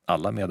så att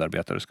alla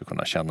medarbetare ska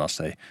kunna känna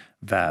sig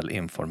väl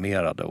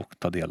informerade och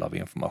ta del av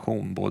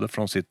information både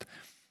från sin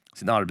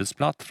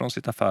arbetsplats, från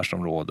sitt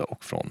affärsområde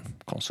och från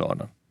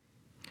koncernen.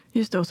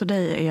 Just det, och så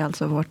det är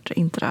alltså vårt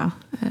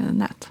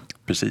intranät.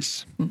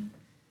 Precis.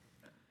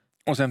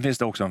 Och sen finns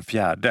det också en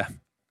fjärde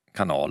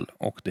kanal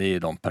och det är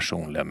de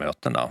personliga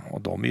mötena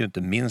och de är ju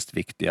inte minst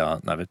viktiga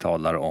när vi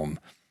talar om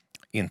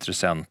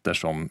intressenter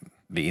som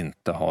vi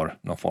inte har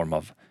någon form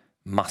av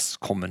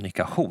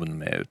masskommunikation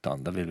med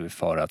utan där vill vi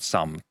föra ett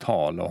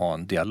samtal och ha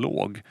en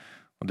dialog.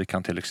 Och det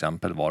kan till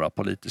exempel vara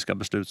politiska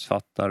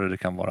beslutsfattare, det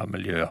kan vara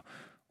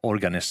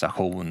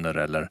miljöorganisationer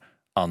eller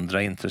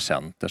andra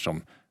intressenter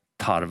som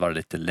tarvar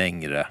lite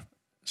längre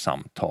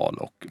samtal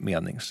och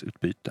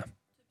meningsutbyte.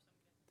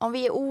 Om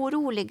vi är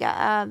oroliga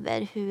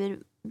över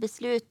hur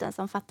besluten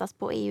som fattas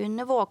på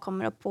EU-nivå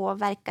kommer att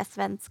påverka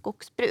svensk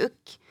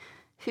skogsbruk,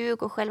 hur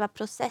går själva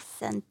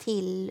processen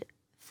till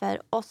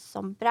för oss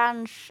som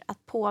bransch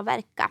att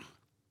påverka?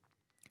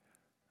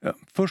 Ja,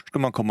 först ska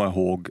man komma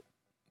ihåg,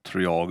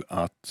 tror jag,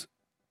 att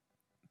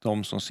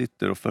de som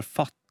sitter och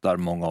författar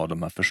många av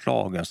de här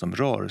förslagen som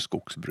rör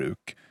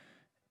skogsbruk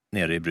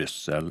nere i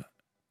Bryssel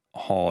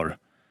har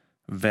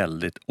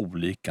väldigt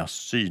olika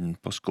syn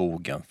på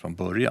skogen från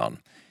början.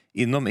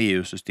 Inom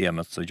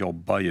EU-systemet så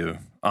jobbar ju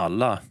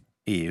alla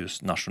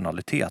EUs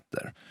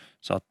nationaliteter.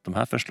 Så att de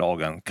här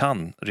förslagen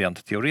kan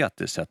rent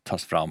teoretiskt sett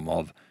tas fram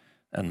av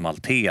en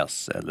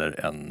maltes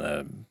eller en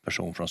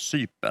person från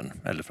Cypern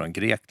eller från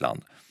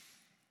Grekland.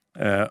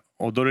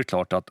 Och då är det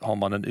klart att har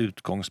man en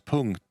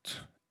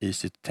utgångspunkt i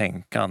sitt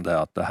tänkande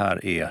att det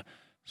här är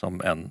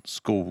som en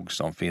skog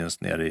som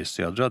finns nere i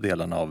södra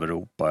delarna av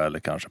Europa eller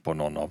kanske på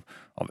någon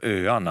av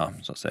öarna,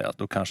 så att säga.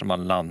 Då kanske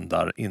man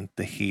landar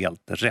inte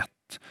helt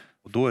rätt.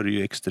 Och då är det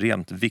ju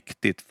extremt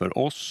viktigt för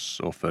oss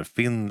och för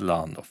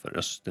Finland och för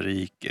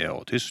Österrike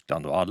och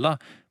Tyskland och alla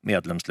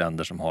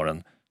medlemsländer som har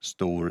en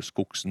stor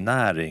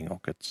skogsnäring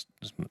och ett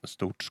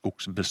stort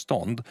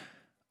skogsbestånd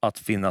att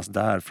finnas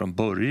där från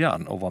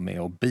början och vara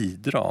med och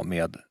bidra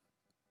med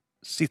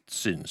sitt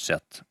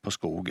synsätt på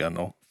skogen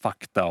och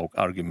fakta och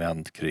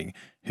argument kring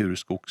hur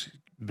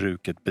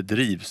skogsbruket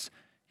bedrivs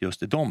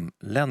just i de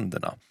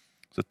länderna.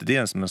 Så det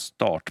är som en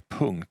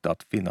startpunkt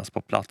att finnas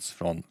på plats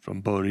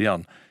från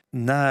början.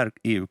 När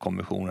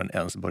EU-kommissionen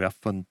ens börjar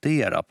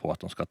fundera på att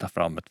de ska ta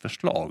fram ett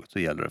förslag så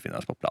gäller det att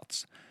finnas på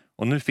plats.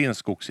 Och nu finns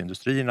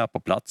skogsindustrierna på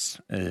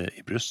plats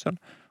i Bryssel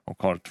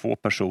och har 2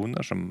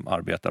 personer som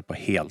arbetar på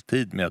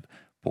heltid med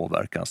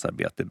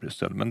påverkansarbete i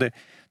Bryssel. Men det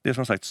är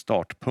som sagt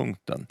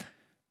startpunkten.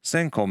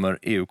 Sen kommer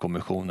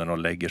EU-kommissionen och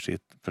lägger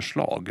sitt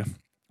förslag.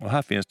 Och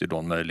här finns det då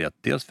en möjlighet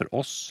dels för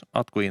oss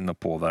att gå in och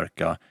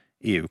påverka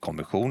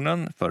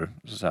EU-kommissionen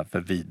för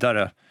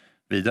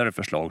vidare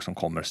förslag som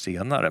kommer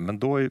senare. Men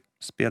då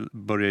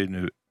börjar ju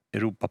nu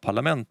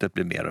Europaparlamentet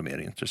bli mer och mer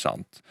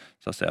intressant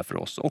så att säga för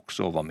oss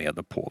också att vara med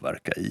och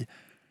påverka i.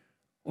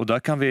 Och där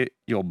kan vi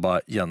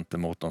jobba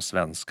gentemot de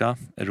svenska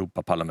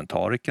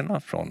Europaparlamentarikerna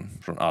från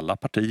alla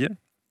partier.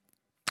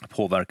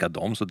 Påverka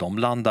dem så de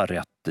landar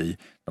rätt i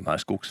de här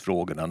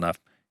skogsfrågorna när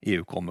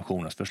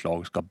EU-kommissionens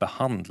förslag ska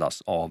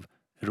behandlas av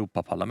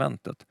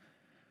Europaparlamentet.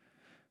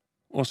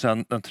 Och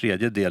sen den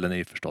tredje delen är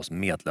ju förstås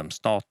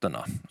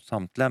medlemsstaterna.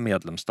 Samtliga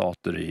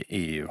medlemsstater i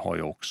EU har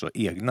ju också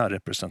egna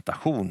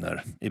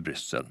representationer i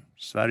Bryssel.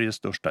 Sveriges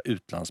största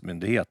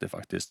utlandsmyndighet är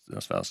faktiskt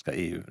den svenska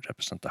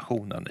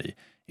EU-representationen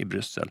i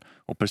Bryssel.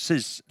 Och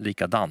precis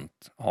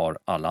likadant har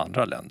alla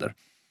andra länder.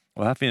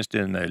 Och här finns det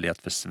en möjlighet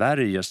för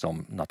Sverige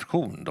som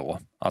nation då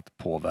att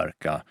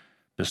påverka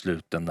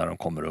besluten när de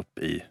kommer upp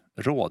i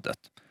rådet.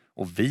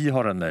 Och vi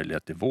har en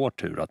möjlighet i vår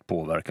tur att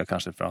påverka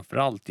kanske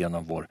framförallt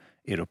genom vår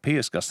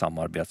europeiska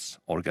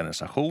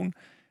samarbetsorganisation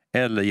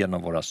eller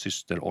genom våra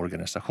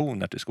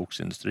systerorganisationer till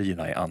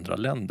skogsindustrierna i andra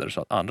länder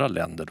så att andra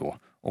länder då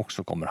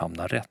också kommer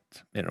hamna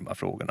rätt i de här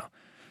frågorna.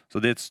 Så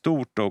det är ett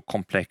stort och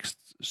komplext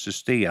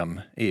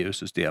system,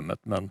 EU-systemet,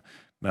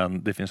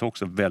 men det finns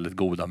också väldigt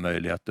goda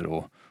möjligheter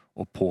att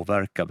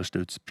påverka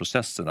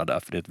beslutsprocesserna där,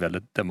 för det är ett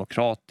väldigt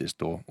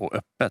demokratiskt och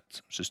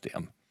öppet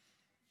system.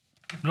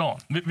 Bra.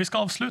 Vi ska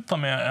avsluta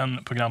med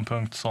en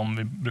programpunkt som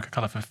vi brukar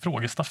kalla för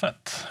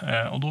frågestafett.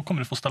 Och då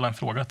kommer du få ställa en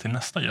fråga till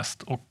nästa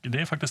gäst. Och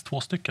det är faktiskt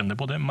 2 stycken. Det är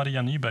både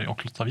Maria Nyberg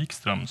och Lotta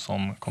Wikström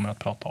som kommer att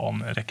prata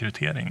om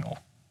rekrytering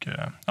och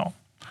ja.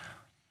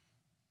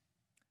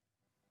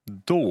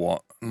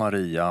 Då,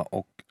 Maria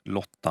och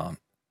Lotta,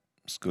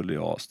 skulle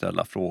jag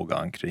ställa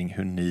frågan kring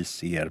hur ni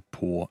ser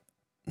på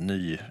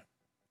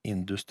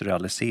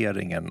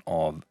nyindustrialiseringen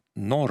av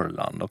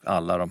Norrland och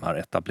alla de här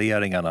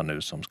etableringarna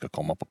nu som ska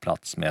komma på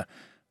plats med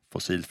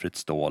fossilfritt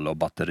stål och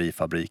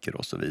batterifabriker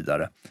och så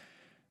vidare.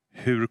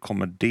 Hur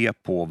kommer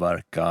det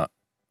påverka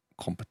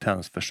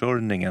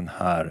kompetensförsörjningen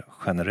här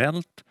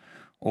generellt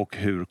och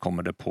hur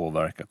kommer det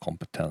påverka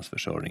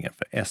kompetensförsörjningen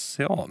för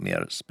SCA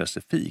mer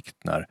specifikt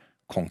när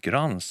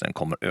konkurrensen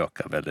kommer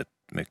öka väldigt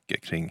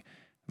mycket kring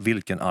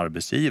vilken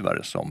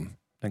arbetsgivare som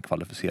den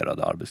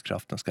kvalificerade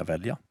arbetskraften ska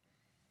välja?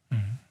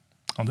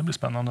 Ja, det blir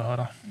spännande att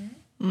höra.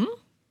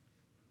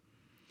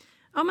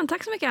 Ja, men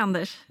tack så mycket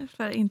Anders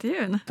för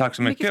intervjun. Tack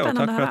så mycket och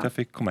tack för att jag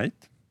fick komma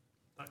hit.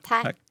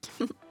 Tack.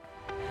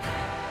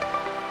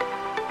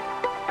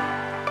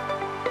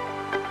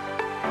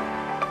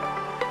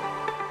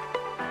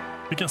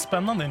 Vilken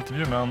spännande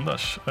intervju med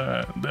Anders.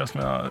 Det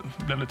som jag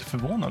blev lite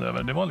förvånad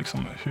över, det var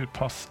liksom hur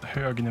pass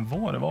hög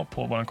nivå det var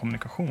på vår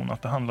kommunikation.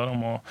 Att det handlar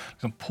om att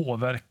liksom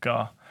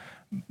påverka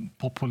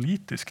på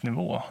politisk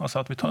nivå. Alltså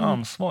att vi tar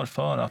ansvar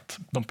för att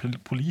de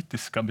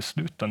politiska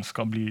besluten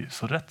ska bli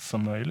så rätt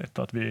som möjligt.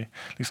 Att vi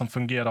liksom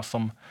fungerar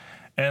som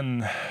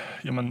en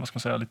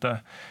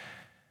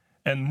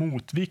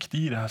motvikt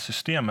i det här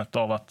systemet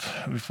av att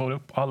vi får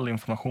upp all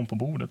information på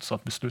bordet så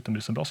att besluten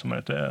blir så bra som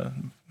möjligt.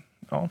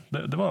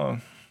 Det var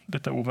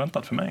lite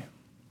oväntat för mig.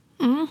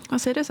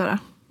 Vad säger du, Sara?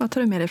 Vad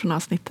tar du med dig från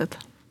avsnittet?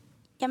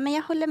 Ja, men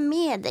jag håller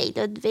med dig,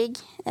 Ludvig.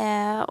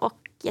 Och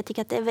jag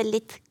tycker att det är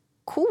väldigt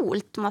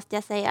coolt, måste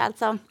jag säga.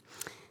 Alltså,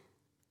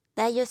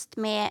 det är just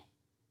med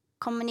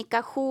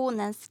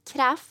kommunikationens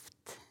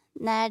kraft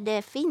när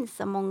det finns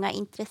så många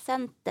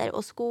intressenter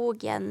och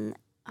skogen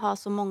har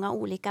så många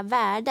olika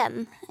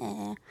värden.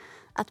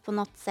 Att på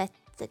något sätt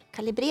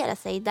kalibrera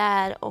sig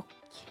där och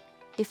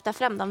lyfta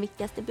fram de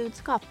viktigaste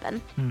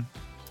budskapen.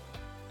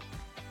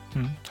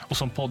 Och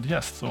som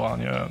poddgäst så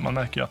man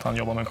märker ju att han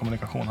jobbar med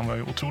kommunikation. Han var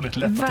ju otroligt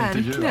lätt att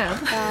intervjua.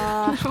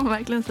 Det får man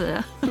verkligen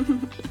säga.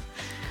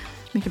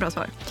 Mycket bra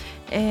svar.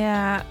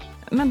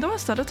 Men då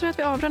tror jag att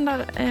vi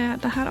avrundar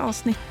det här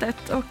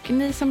avsnittet. Och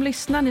ni som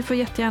lyssnar, ni får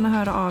jättegärna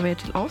höra av er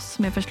till oss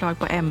med förslag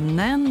på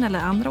ämnen eller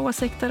andra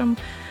åsikter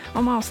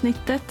om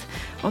avsnittet.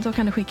 Och då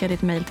kan du skicka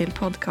ditt mejl till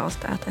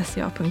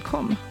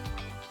podcast@sca.com.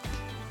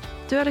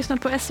 Du har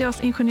lyssnat på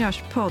SCAs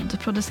ingenjörspodd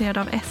producerad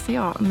av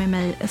SCA med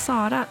mig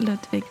Sara,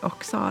 Ludvig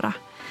och Sara.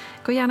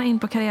 Gå gärna in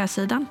på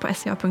karriärsidan på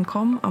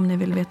sca.com om ni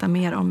vill veta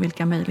mer om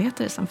vilka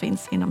möjligheter som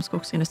finns inom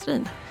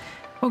skogsindustrin.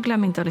 Och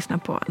glöm inte att lyssna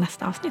på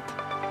nästa avsnitt.